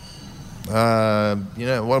much.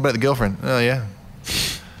 What about the girlfriend? Oh, yeah.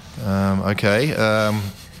 Okay.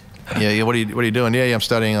 Yeah. What are you doing? Yeah, I'm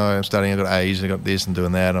studying. I got A's. I got this and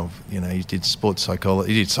doing that. He did sports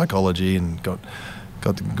psychology. He did psychology and got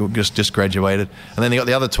just graduated. And then they got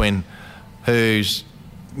the other twin, who's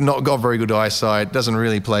not got very good eyesight. Doesn't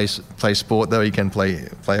really play sport, though he can play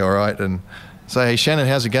all right. And so, hey, Shannon,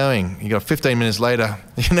 how's it going? You got 15 minutes later,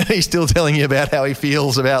 he's still telling you about how he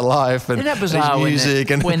feels about life and that bizarre his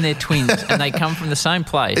music. When they're twins and they come from the same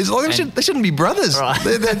place. It's like they shouldn't be brothers. Right.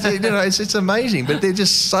 It's amazing, but they're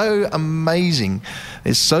just so amazing.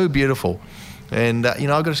 They're so beautiful. And,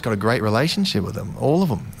 I've just got a great relationship with them, all of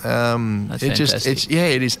them. That's fantastic.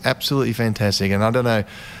 It is absolutely fantastic. And I don't know,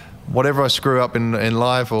 whatever I screw up in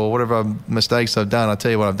life or whatever mistakes I've done, I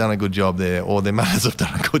tell you what, I've done a good job there, or their mothers have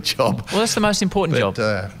done a good job. Well, that's the most important job.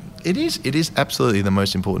 It is absolutely the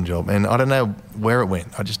most important job, and I don't know where it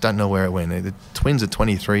went. I just don't know where it went. The twins are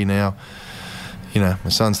 23 now. My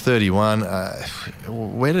son's 31.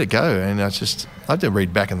 Where did it go? And I have to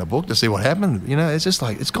read back in the book to see what happened. It's just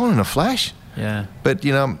like, it's gone in a flash. Yeah. But,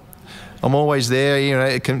 I'm always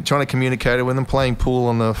there, trying to communicate with them, playing pool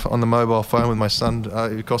on the mobile phone with my son,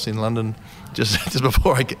 of course, in London, just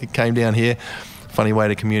before I came down here. Funny way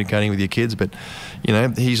to communicating with your kids, but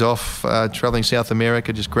he's off traveling South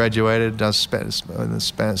America, just graduated, does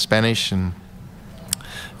Spanish, and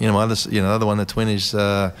my other one, the twin, is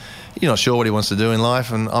you're not sure what he wants to do in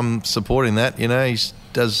life, and I'm supporting that. He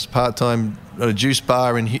does part-time at a juice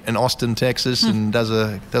bar in Austin, Texas, and does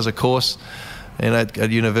a course. At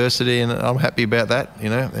university, and I'm happy about that,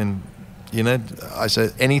 and I say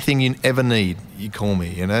anything you ever need, you call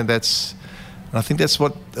me, I think that's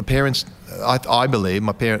what the parents, I believe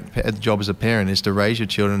my job as a parent is to raise your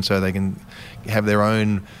children so they can have their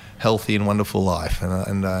own healthy and wonderful life,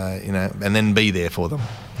 and then be there for them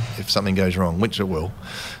if something goes wrong, which it will,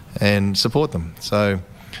 and support them. So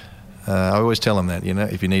I always tell them that,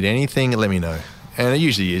 if you need anything, let me know. And it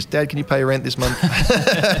usually is, Dad, can you pay your rent this month?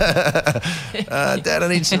 Dad, I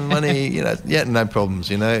need some money. Yeah, no problems.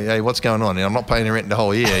 Hey, what's going on? I'm not paying the rent the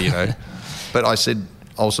whole year. But I said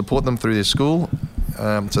I'll support them through their school,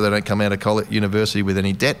 so they don't come out of college, university with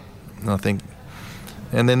any debt. And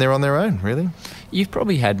then they're on their own, really. You've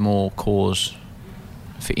probably had more cause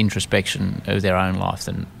for introspection of their own life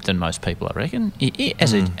than most people, I reckon,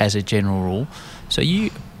 as a general rule. So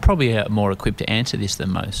you probably are more equipped to answer this than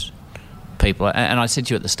most people. And I said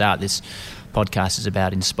to you at the start, this podcast is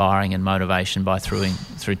about inspiring and motivation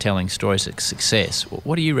through telling stories of success.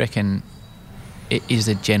 What do you reckon is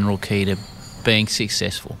the general key to being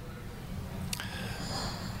successful?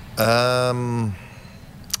 Being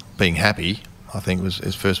happy, I think,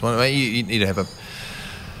 is first one. I mean, you need to have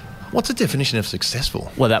what's the definition of successful?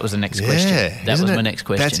 Well, that was the next question. That was my next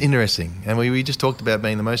question. That's interesting. And we just talked about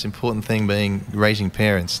being the most important thing being raising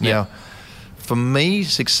parents. Yeah. Now, for me,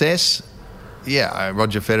 success,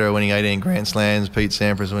 Roger Federer winning 18 Grand Slams, Pete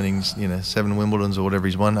Sampras winning 7 Wimbledons or whatever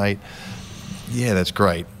he's won, 8. Yeah, that's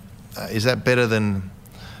great. Is that better than,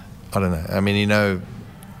 I don't know. I mean,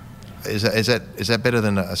 is that better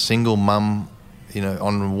than a single mum,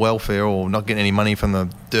 on welfare or not getting any money from the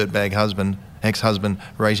dirtbag ex-husband,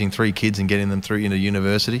 raising 3 kids and getting them through into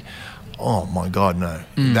university? Oh my God, no.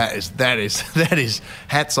 That is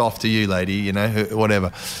hats off to you, lady.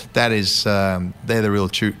 Whatever. That is they're the real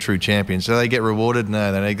true champions. So they get rewarded?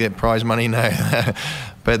 No. They don't get prize money? No.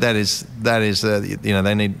 But that is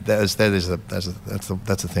they need that's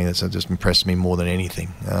the thing that's just impressed me more than anything.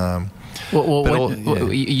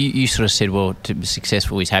 You sort of said, well, to be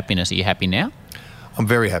successful is happiness. Are you happy now? I'm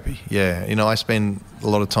very happy. Yeah, I spend a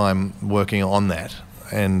lot of time working on that,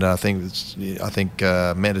 and I think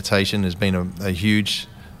meditation has been a huge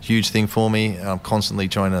thing for me. I'm constantly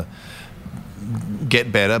trying to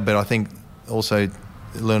get better, but I think also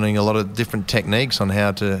learning a lot of different techniques on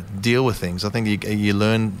how to deal with things. I think you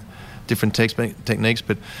learn different techniques,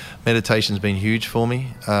 but meditation's been huge for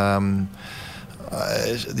me.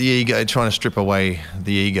 The ego, trying to strip away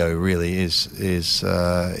the ego, really is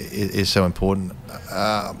so important.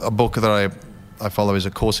 A book that I follow is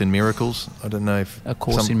A Course in Miracles. I don't know if A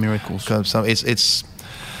Course in Miracles.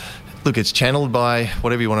 It's channeled by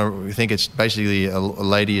whatever you want to think. It's basically a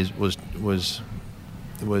lady was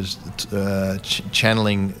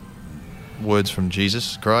channeling words from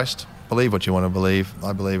Jesus Christ. Believe what you want to believe.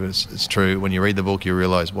 I believe it's true. When you read the book, you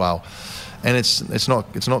realise, wow. And it's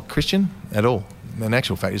not Christian at all. In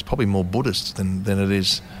actual fact, it's probably more Buddhist than it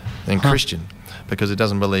is Christian, because it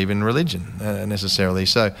doesn't believe in religion necessarily.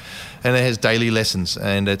 So, and it has daily lessons,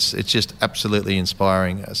 and it's just absolutely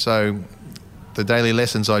inspiring. So, the daily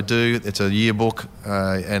lessons I do, it's a yearbook,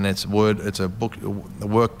 and it's a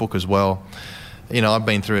workbook as well. I've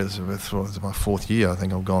been through it. It's my 4th year. I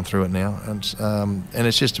think I've gone through it now, and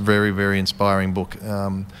it's just a very, very inspiring book.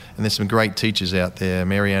 And there's some great teachers out there.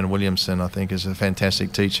 Marianne Williamson, I think, is a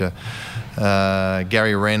fantastic teacher.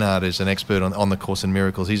 Gary Reinhardt is an expert on the Course in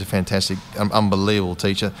Miracles. He's a fantastic, unbelievable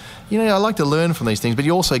teacher. I like to learn from these things, but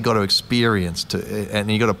you also got to experience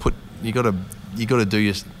and you got to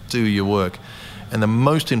do your work. And the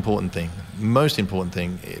most important thing,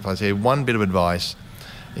 if I say one bit of advice,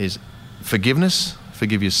 is forgiveness.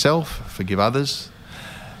 Forgive yourself, forgive others,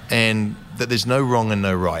 and that there's no wrong and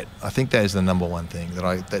no right. I think that is the number one thing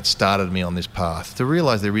that started me on this path, to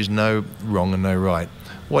realise there is no wrong and no right.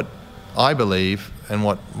 What I believe and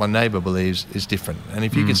what my neighbour believes is different. And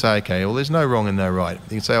if you can say, okay, well, there's no wrong and no right,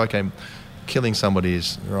 you can say, okay, killing somebody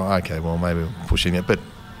is right. Okay, well, maybe we're pushing it, but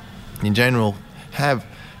in general,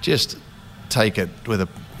 just take it with a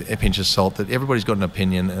pinch of salt that everybody's got an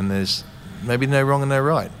opinion, and there's maybe no wrong and no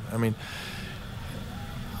right. I mean,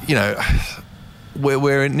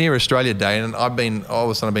 we're near Australia Day, and all of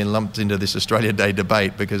a sudden I've been lumped into this Australia Day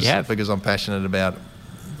debate because I'm passionate about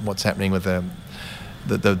what's happening with the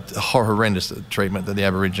horrendous treatment that the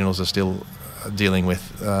Aboriginals are still dealing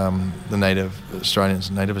with, the Native Australians,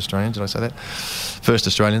 did I say that? First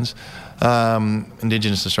Australians,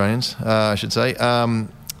 Indigenous Australians, I should say.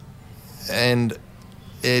 And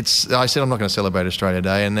I said I'm not going to celebrate Australia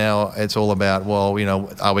Day, and now it's all about, are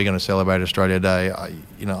we going to celebrate Australia Day?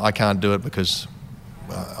 I can't do it because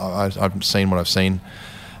I've seen what I've seen.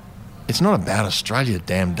 It's not about Australia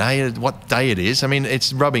damn Day, what day it is. I mean,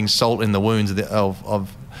 it's rubbing salt in the wounds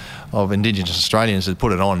of Indigenous Australians that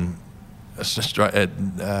put it on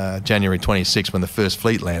January 26th when the first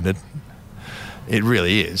fleet landed. It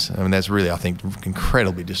really is. I mean, that's really, I think,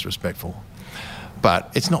 incredibly disrespectful.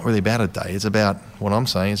 But it's not really about a day. It's about, what I'm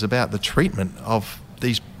saying, it's about the treatment of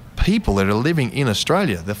these people that are living in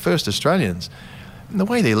Australia, the first Australians, and the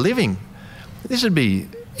way they're living. This would be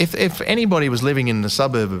if anybody was living in the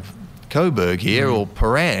suburb of Coburg here or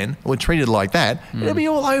Paran were treated like that, it'd be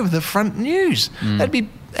all over the front news. They'd be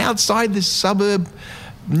outside this suburb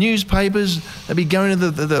newspapers. They'd be going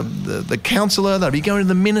to the councillor. They'd be going to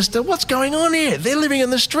the minister. What's going on here? They're living in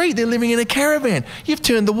the street. They're living in a caravan. You've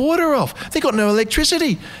turned the water off. They've got no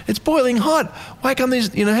electricity. It's boiling hot. Why come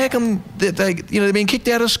these? How come they're being kicked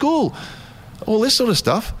out of school? All this sort of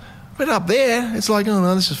stuff. But up there, it's like, oh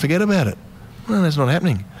no, let's just forget about it. No, that's not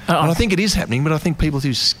happening. And I think it is happening, but I think people are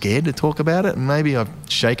too scared to talk about it. And maybe I've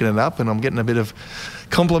shaken it up and I'm getting a bit of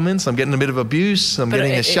compliments. I'm getting a bit of abuse. I'm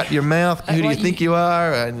getting a shut your mouth. Who do you think you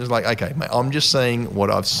are? And it's like, okay, mate, I'm just saying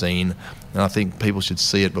what I've seen. And I think people should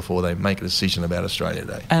see it before they make a decision about Australia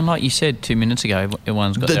Day. And like you said 2 minutes ago,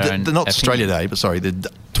 everyone's got their own not opinion. Australia Day, but sorry,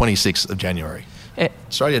 the 26th of January.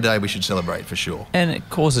 Australia Day we should celebrate for sure. And it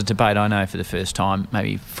causes debate, I know, for the first time.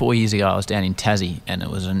 Maybe 4 years ago I was down in Tassie and it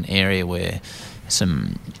was an area where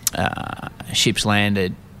some ships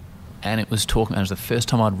landed and it was the first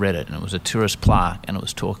time I'd read it, and it was a tourist plaque and it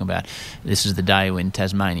was talking about this is the day when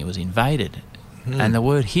Tasmania was invaded. And the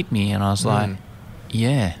word hit me and I was like,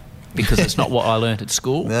 yeah, because it's not what I learnt at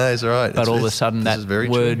school. No, it's all right. But all of a sudden that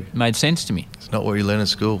word made sense to me. It's not what you learn at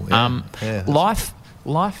school. Yeah.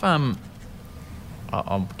 Life,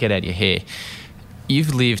 I'll get out your hair.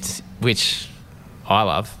 You've lived, which I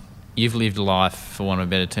love, you've lived a life, for want of a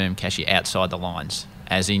better term, Cashy, outside the lines.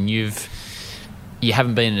 As in you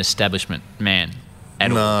haven't been an establishment man at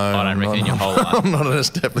all, I don't reckon, in your whole life. I'm not an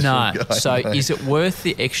establishment guy. So is it worth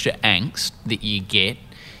the extra angst that you get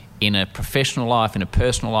in a professional life, in a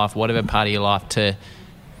personal life, whatever part of your life, to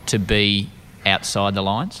be outside the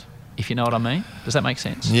lines, if you know what I mean? Does that make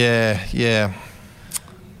sense? Yeah.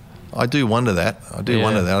 I do wonder that. I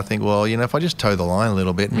think, well, if I just toe the line a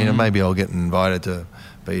little bit, maybe I'll get invited to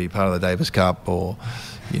be part of the Davis Cup or,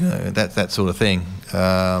 that sort of thing.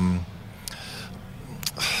 I'm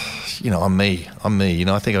me. I think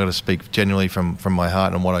I've got to speak genuinely from my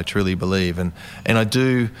heart and what I truly believe. And I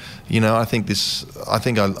do, I think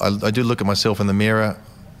I do look at myself in the mirror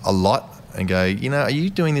a lot and go, are you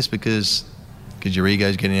doing this because your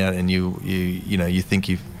ego's getting out and you think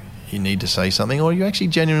you need to say something, or you actually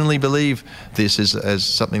genuinely believe this as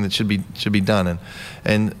something that should be done?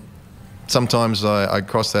 And sometimes I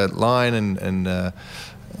cross that line and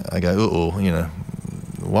I go,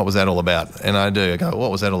 what was that all about? And I go,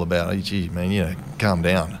 what was that all about? Oh, gee, man, calm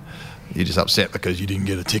down. You're just upset because you didn't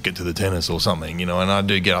get a ticket to the tennis or something, and I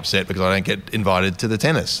do get upset because I don't get invited to the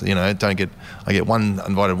tennis. I get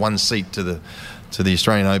invited one seat to the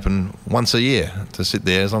Australian Open once a year to sit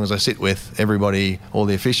there, as long as I sit with everybody, all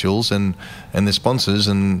the officials and the sponsors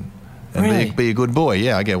and really? be a good boy.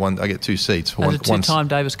 Yeah, I get 2 seats for one. As a two-time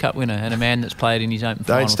Davis Cup winner and a man that's played in his own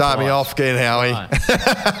final. Don't start me off, Ken Howie. Right.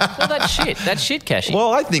 Well, that's shit. That's shit, Cashy.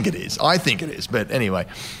 Well, I think it is. But anyway,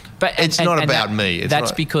 it's not about me.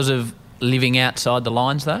 That's because of living outside the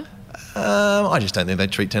lines, though? I just don't think they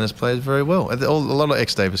treat tennis players very well. A lot of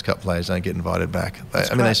ex-Davis Cup players don't get invited back.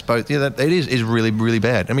 They're supposed. It is really, really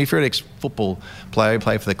bad. If you're an ex-football player who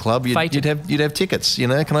play for the club, you'd have tickets.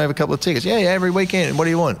 Can I have a couple of tickets? Yeah, every weekend. What do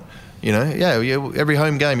you want? Every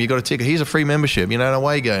home game you got a ticket. Here's a free membership.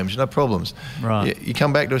 Away games, no problems. Right. You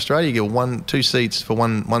come back to Australia, you get 2 seats for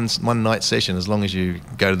one night session, as long as you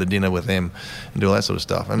go to the dinner with them and do all that sort of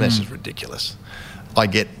stuff. That's just ridiculous. I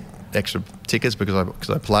get extra tickets because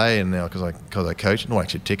I play, and now because I coach. Not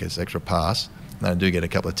actually tickets, extra pass. And I do get a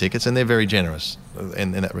couple of tickets, and they're very generous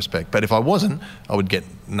in that respect. But if I wasn't, I would get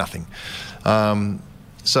nothing.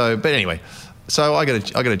 But anyway. So I got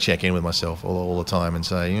to check in with myself all the time and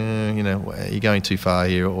say, you're going too far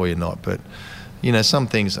here, or you're not. But some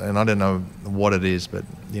things, and I don't know what it is, but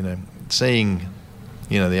seeing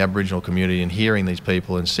the Aboriginal community and hearing these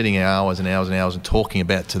people and sitting hours and hours and hours and talking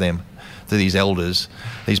about to these elders,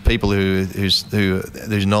 these people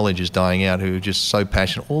whose knowledge is dying out, who are just so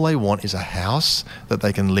passionate. All they want is a house that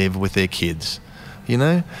they can live with their kids,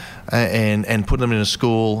 and put them in a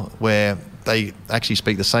school where they actually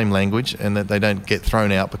speak the same language and that they don't get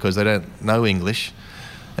thrown out because they don't know English,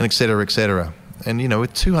 and et cetera, et cetera. And,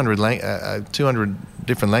 with 200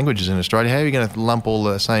 different languages in Australia, how are you going to lump all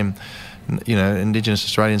the same, Indigenous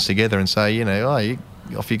Australians together and say,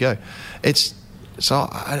 off you go?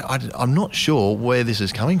 I'm not sure where this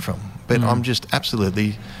is coming from, but I'm just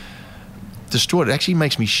absolutely distraught. It actually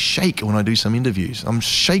makes me shake when I do some interviews. I'm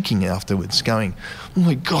shaking afterwards going, oh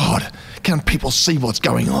my God, can't people see what's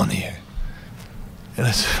going on here? And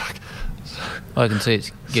it's like, I can see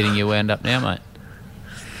it's getting you wound up now, mate.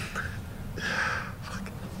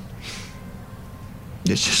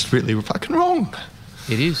 It's just really fucking wrong.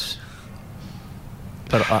 It is.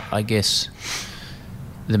 But I guess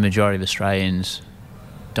the majority of Australians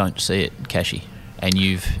don't see it, Cashy, and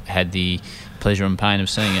you've had the pleasure and pain of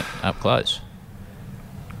seeing it up close.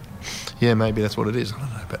 Yeah, maybe that's what it is. I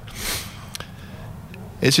don't know, but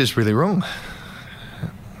it's just really wrong.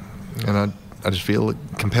 And I just feel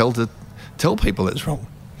compelled to tell people it's wrong.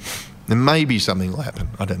 And maybe something will happen.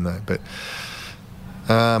 I don't know, but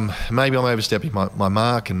maybe I'm overstepping my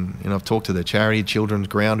mark. And I've talked to the charity Children's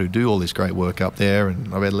Ground, who do all this great work up there,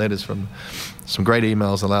 and I've had letters from some great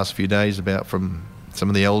emails the last few days from some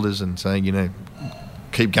of the elders and saying,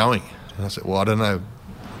 keep going. And I said, well, I don't know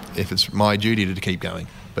if it's my duty to keep going,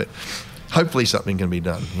 but hopefully something can be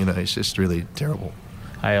done. It's just really terrible.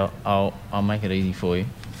 Hey, I'll make it easy for you.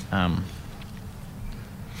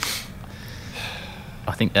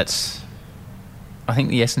 I think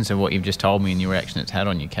the essence of what you've just told me and your reaction it's had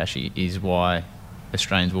on you, Cashy, is why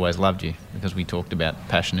Australians have always loved you, because we talked about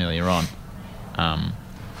passion earlier on. I'm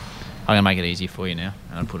going to make it easier for you now,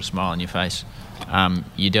 and I'll put a smile on your face.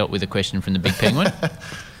 You dealt with a question from the Big Penguin.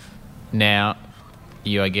 Now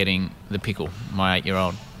you are getting the Pickle, my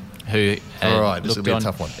 8-year-old, who this will be a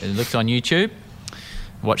tough one. Looked on YouTube,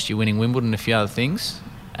 watched you winning Wimbledon and a few other things,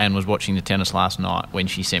 and was watching the tennis last night when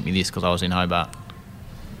she sent me this because I was in Hobart.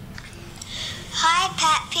 Hi,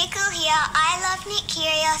 Pat, Pickle here. I love Nick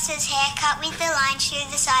Kyrgios's haircut with the lines through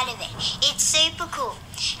the side of it. It's super cool.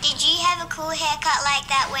 Did you have a cool haircut like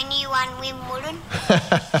that when you won Wimbledon?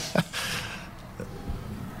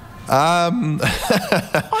 I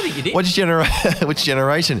think you did. Which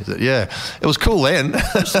generation is it? Yeah, it was cool then.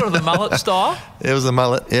 Sort of the mullet style. It was the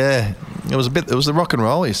mullet. Yeah, it was the rock and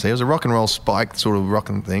roll. You see, it was a rock and roll spiked sort of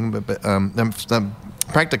rocking thing, but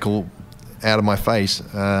practical out of my face,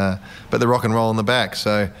 but the rock and roll in the back.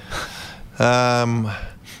 So,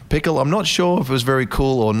 Pickle, I'm not sure if it was very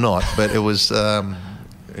cool or not, but it was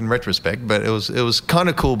in retrospect. But it was kind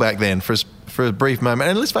of cool back then for a brief moment.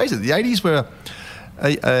 And let's face it, the 80s were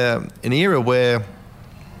an era where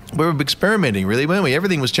we were experimenting, really, weren't we?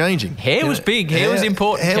 Everything was changing. Hair was big. Hair was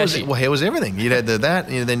important. Hair was everything. You'd had that.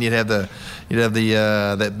 Then you'd have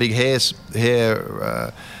that big hair.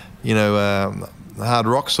 Hard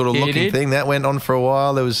rock sort of looking thing that went on for a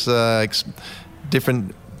while. There was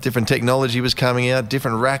different technology was coming out.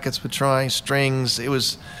 Different rackets were trying strings. It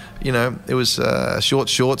was short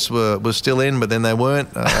shorts were still in, but then they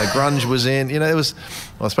weren't. Grunge was in. It was.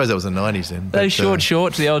 Well, I suppose that was the 90s then. Those short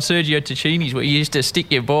shorts, the old Sergio Tacchini's, where you used to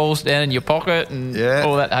stick your balls down in your pocket and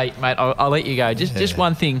all that. Hey, mate, I'll let you go. Just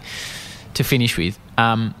one thing to finish with.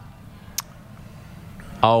 I'll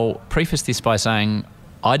preface this by saying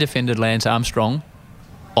I defended Lance Armstrong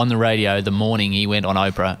on the radio the morning he went on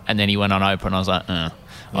Oprah, and then he went on Oprah, and I was like, I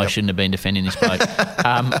shouldn't have been defending this bloke.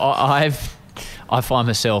 I find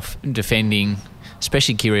myself defending,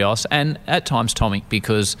 especially Kyrgios, and at times Tomic,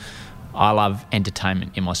 because I love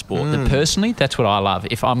entertainment in my sport. Personally, that's what I love.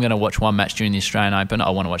 If I'm going to watch one match during the Australian Open,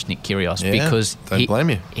 I want to watch Nick Kyrgios because don't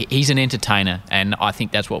blame you. He's an entertainer, and I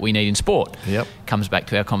think that's what we need in sport. Yep. Comes back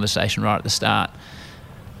to our conversation right at the start.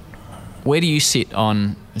 Where do you sit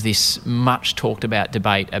on this much talked about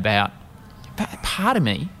debate about part of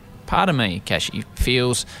me, Cashy,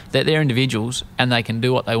 feels that they're individuals and they can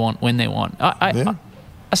do what they want when they want. I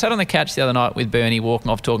sat on the couch the other night with Bernie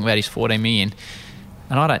walking off talking about his 14 million,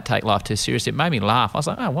 and I don't take life too seriously. It made me laugh. I was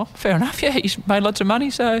like, oh, well, fair enough. Yeah, he's made lots of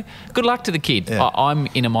money, so good luck to the kid. Yeah. I'm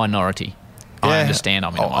in a minority. Yeah. I understand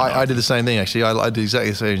I'm in a minority. I did the same thing, actually. I did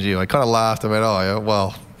exactly the same as you. I kind of laughed.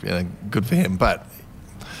 I went, good for him, but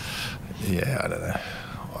yeah, I don't know.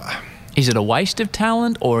 Is it a waste of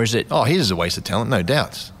talent, or is it... Oh, he is a waste of talent, no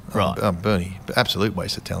doubts. Right. Bernie, absolute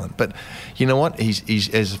waste of talent. But you know what?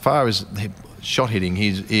 He's as far as shot hitting,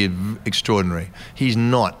 he's extraordinary. He's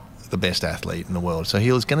not the best athlete in the world, so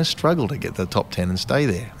he's going to struggle to get the top 10 and stay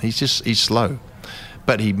there. He's slow,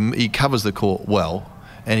 but he covers the court well,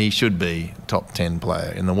 and he should be top 10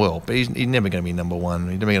 player in the world. But he's never going to be number one.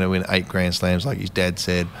 He's never going to win 8 Grand Slams like his dad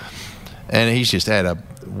said. And he's just had a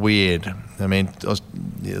weird... I mean, I was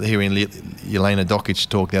hearing Jelena Dokic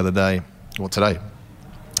talk the other day, or today,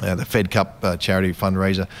 the Fed Cup charity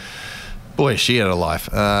fundraiser. Boy, she had a life.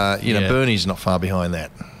 Bernie's not far behind that.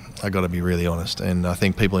 I got to be really honest, and I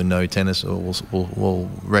think people who know tennis will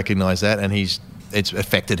recognise that, and it's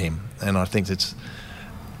affected him, and I think it's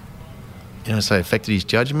affected his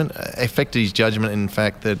judgment. Affected his judgment in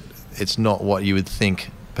fact that it's not what you would think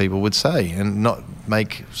people would say, and not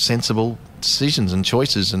make sensible decisions and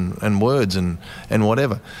choices and words and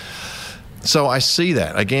whatever. So I see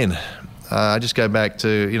that again. I just go back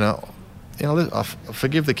to I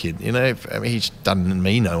forgive the kid. He's done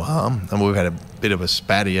me no harm, and we've had a bit of a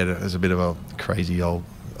spat. He was a bit of a crazy old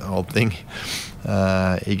thing.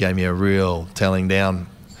 He gave me a real telling down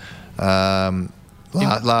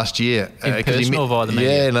last year. In person or via the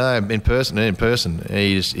media? Yeah, no, in person.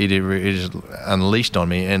 He just unleashed on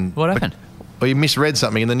me. And what happened? Well, he misread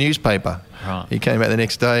something in the newspaper. Right. He came out the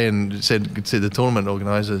next day and said the tournament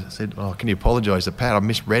organiser said, "Oh, can you apologise to Pat? I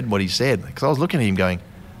misread what he said." Because I was looking at him going,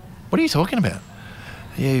 "What are you talking about?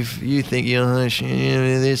 You think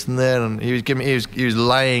this and that?" And he was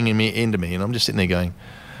laying me into me, and I'm just sitting there going,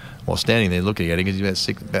 well, standing there looking at him because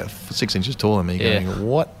he's about 6 inches taller than me, going,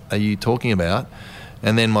 "What are you talking about?"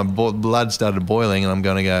 And then my blood started boiling, and I'm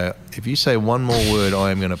going to go, "If you say one more word,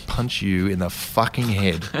 I am going to punch you in the fucking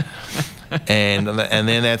head." and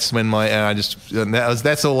then that's when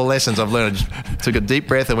that's all the lessons I've learned. I just took a deep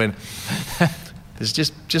breath and went, "It's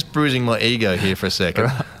just bruising my ego here for a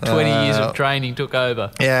second." 20 years of training took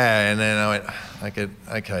over. Yeah, and then I went,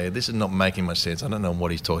 okay, this is not making much sense. I don't know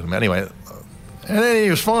what he's talking about. Anyway, and then he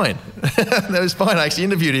was fine. That was fine. I actually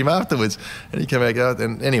interviewed him afterwards, and he came back out.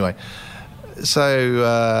 And anyway,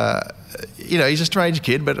 so he's a strange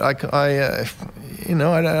kid, but I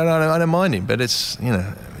don't mind him. But it's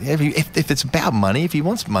if it's about money, if he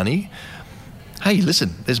wants money. Hey,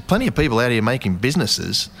 listen, there's plenty of people out here making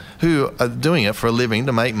businesses who are doing it for a living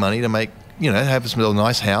to make money, to make, have a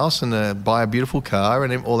nice house and buy a beautiful car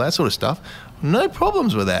and all that sort of stuff. No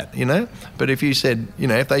problems with that, But if you said,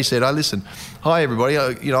 if they said, "Oh, listen, hi, everybody,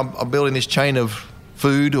 I'm building this chain of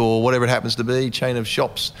food or whatever it happens to be, chain of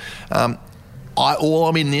shops. All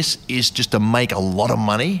I'm in this is just to make a lot of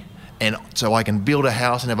money and so I can build a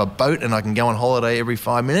house and have a boat and I can go on holiday every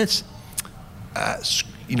 5 minutes. I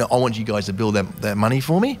want you guys to build that money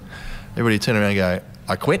for me." Everybody turn around and go,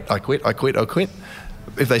 I quit.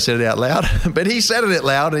 If they said it out loud. But he said it out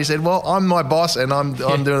loud and he said, "Well, I'm my boss and I'm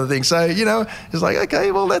doing the thing." So, it's like,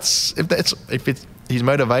 okay, well, if his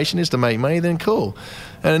motivation is to make money, then cool.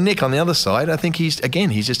 And Nick on the other side, I think he's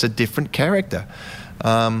just a different character.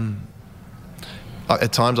 At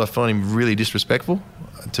times I find him really disrespectful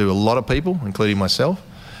to a lot of people, including myself.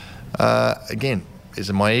 Again, is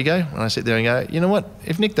it my ego? And I sit there and go, you know what?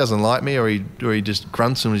 If Nick doesn't like me or he just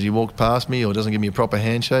grunts as he walks past me or doesn't give me a proper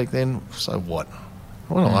handshake, then so what?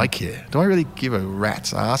 What do I care? Do I really give a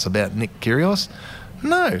rat's ass about Nick Kyrgios?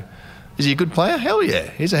 No. Is he a good player? Hell yeah.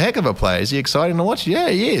 He's a heck of a player. Is he exciting to watch? Yeah,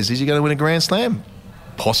 he is. Is he going to win a Grand Slam?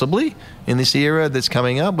 Possibly. In this era that's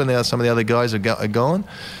coming up when some of the other guys are gone.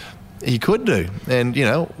 He could do. And,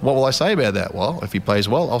 what will I say about that? Well, if he plays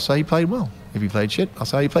well, I'll say he played well. If he played shit, I'll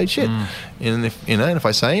say he played shit. And if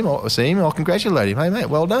I see him, I'll congratulate him. Hey, mate,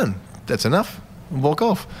 well done. That's enough. Walk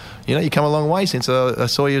off. You come a long way since I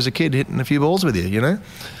saw you as a kid hitting a few balls with you,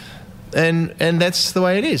 And that's the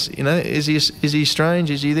way it is. Is he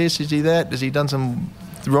strange? Is he this? Is he that? Has he done some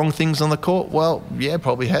wrong things on the court? Well, yeah,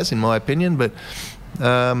 probably has, in my opinion. But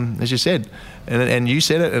as you said, and you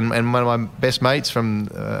said it, and one of my best mates from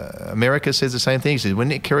America says the same thing. He says, when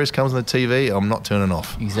Nick Kyrgios comes on the TV, I'm not turning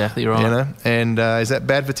off. Exactly right. And is that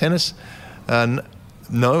bad for tennis?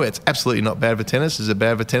 No, it's absolutely not bad for tennis. Is it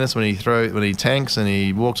bad for tennis when he tanks and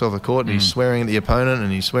he walks off the court and he's swearing at the opponent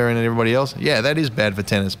and he's swearing at everybody else? Yeah, that is bad for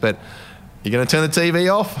tennis. But you're going to turn the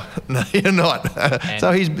TV off? No, you're not.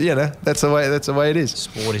 So he's, that's the way it is.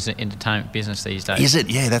 Sport is an entertainment business these days. Is it?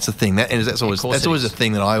 Yeah, that's the thing. That's always the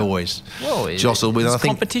thing that I always jostle with. There's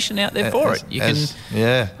competition out there for it. You can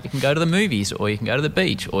go to the movies, or you can go to the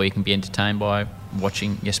beach, or you can be entertained by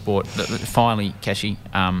watching your sport. Finally, Cashy,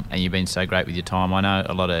 and you've been so great with your time. I know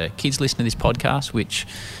a lot of kids listen to this podcast, which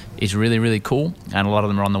is really, really cool, and a lot of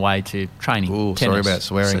them are on the way to training. Ooh, sorry about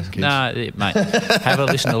swearing, kids. No, mate, have a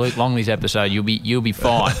listen to Luke Longley's episode. You'll be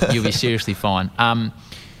fine. You'll be seriously fine.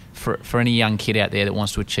 For any young kid out there that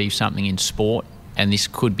wants to achieve something in sport, and this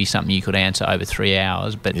could be something you could answer over 3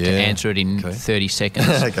 hours, but to answer it in 30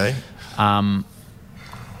 seconds. Okay.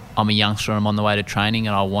 I'm a youngster. I'm on the way to training,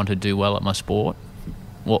 and I want to do well at my sport.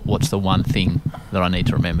 What's the one thing that I need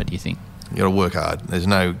to remember, do you think? You got to work hard. There's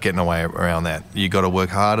no getting away around that. You got to work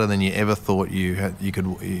harder than you ever thought you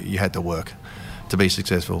had to work to be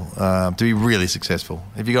successful, to be really successful.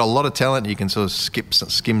 If you got a lot of talent, you can sort of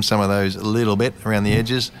skim some of those a little bit around the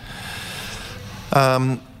edges.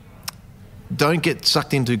 Don't get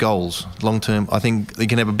sucked into goals long term. I think you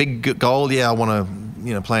can have a big goal. Yeah, I want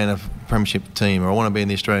to play in a premiership team, or I want to be in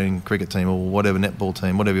the Australian cricket team, or whatever, netball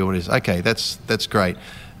team, whatever it is. Okay, that's great.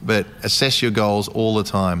 But assess your goals all the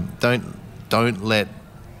time. Don't let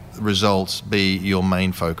results be your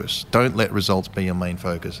main focus. Don't let results be your main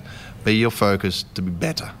focus. Be your focus to be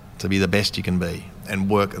better, to be the best you can be, and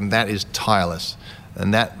work. And that is tireless,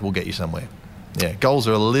 and that will get you somewhere. Yeah, goals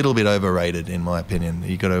are a little bit overrated, in my opinion.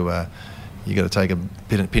 You got to take a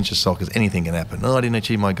pinch of salt, because anything can happen. Oh, I didn't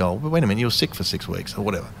achieve my goal. But wait a minute, you were sick for 6 weeks or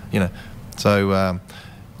whatever. So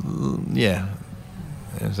yeah.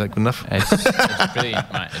 Is that good enough? It's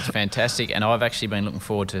brilliant, mate. It's fantastic. And I've actually been looking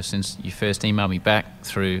forward to, since you first emailed me back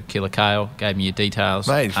through Killer Kale, gave me your details.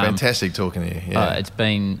 Mate, fantastic talking to you. Yeah. It's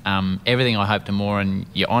been everything I hoped and more, and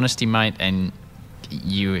your honesty, mate, and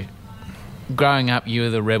you... Growing up, you were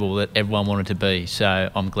the rebel that everyone wanted to be. So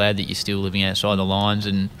I'm glad that you're still living outside the lines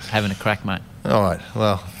and having a crack, mate. All right.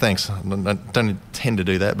 Well, thanks. I don't intend to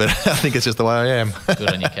do that, but I think it's just the way I am.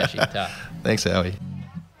 Good on you, Cashy. Tough. Thanks, Howie.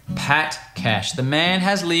 Pat Cash. The man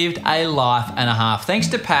has lived a life and a half. Thanks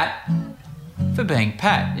to Pat for being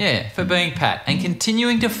Pat. Yeah, for being Pat and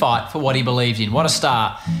continuing to fight for what he believes in. What a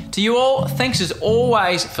star. To you all, thanks as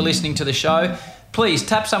always for listening to the show. Please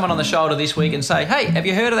tap someone on the shoulder this week and say, hey, have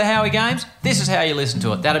you heard of the Howie Games? This is how you listen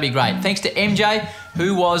to it. That'd be great. Thanks to MJ,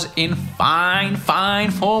 who was in fine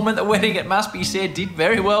form at the wedding, it must be said. Did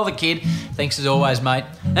very well, the kid. Thanks as always, mate.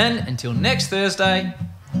 And until next Thursday,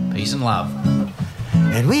 peace and love.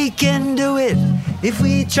 And we can do it if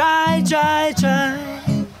we try.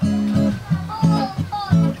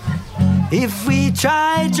 If we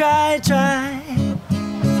try.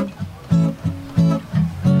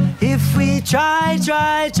 If we try.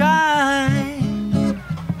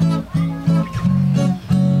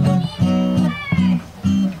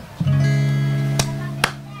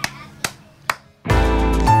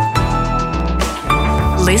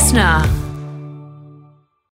 Listener.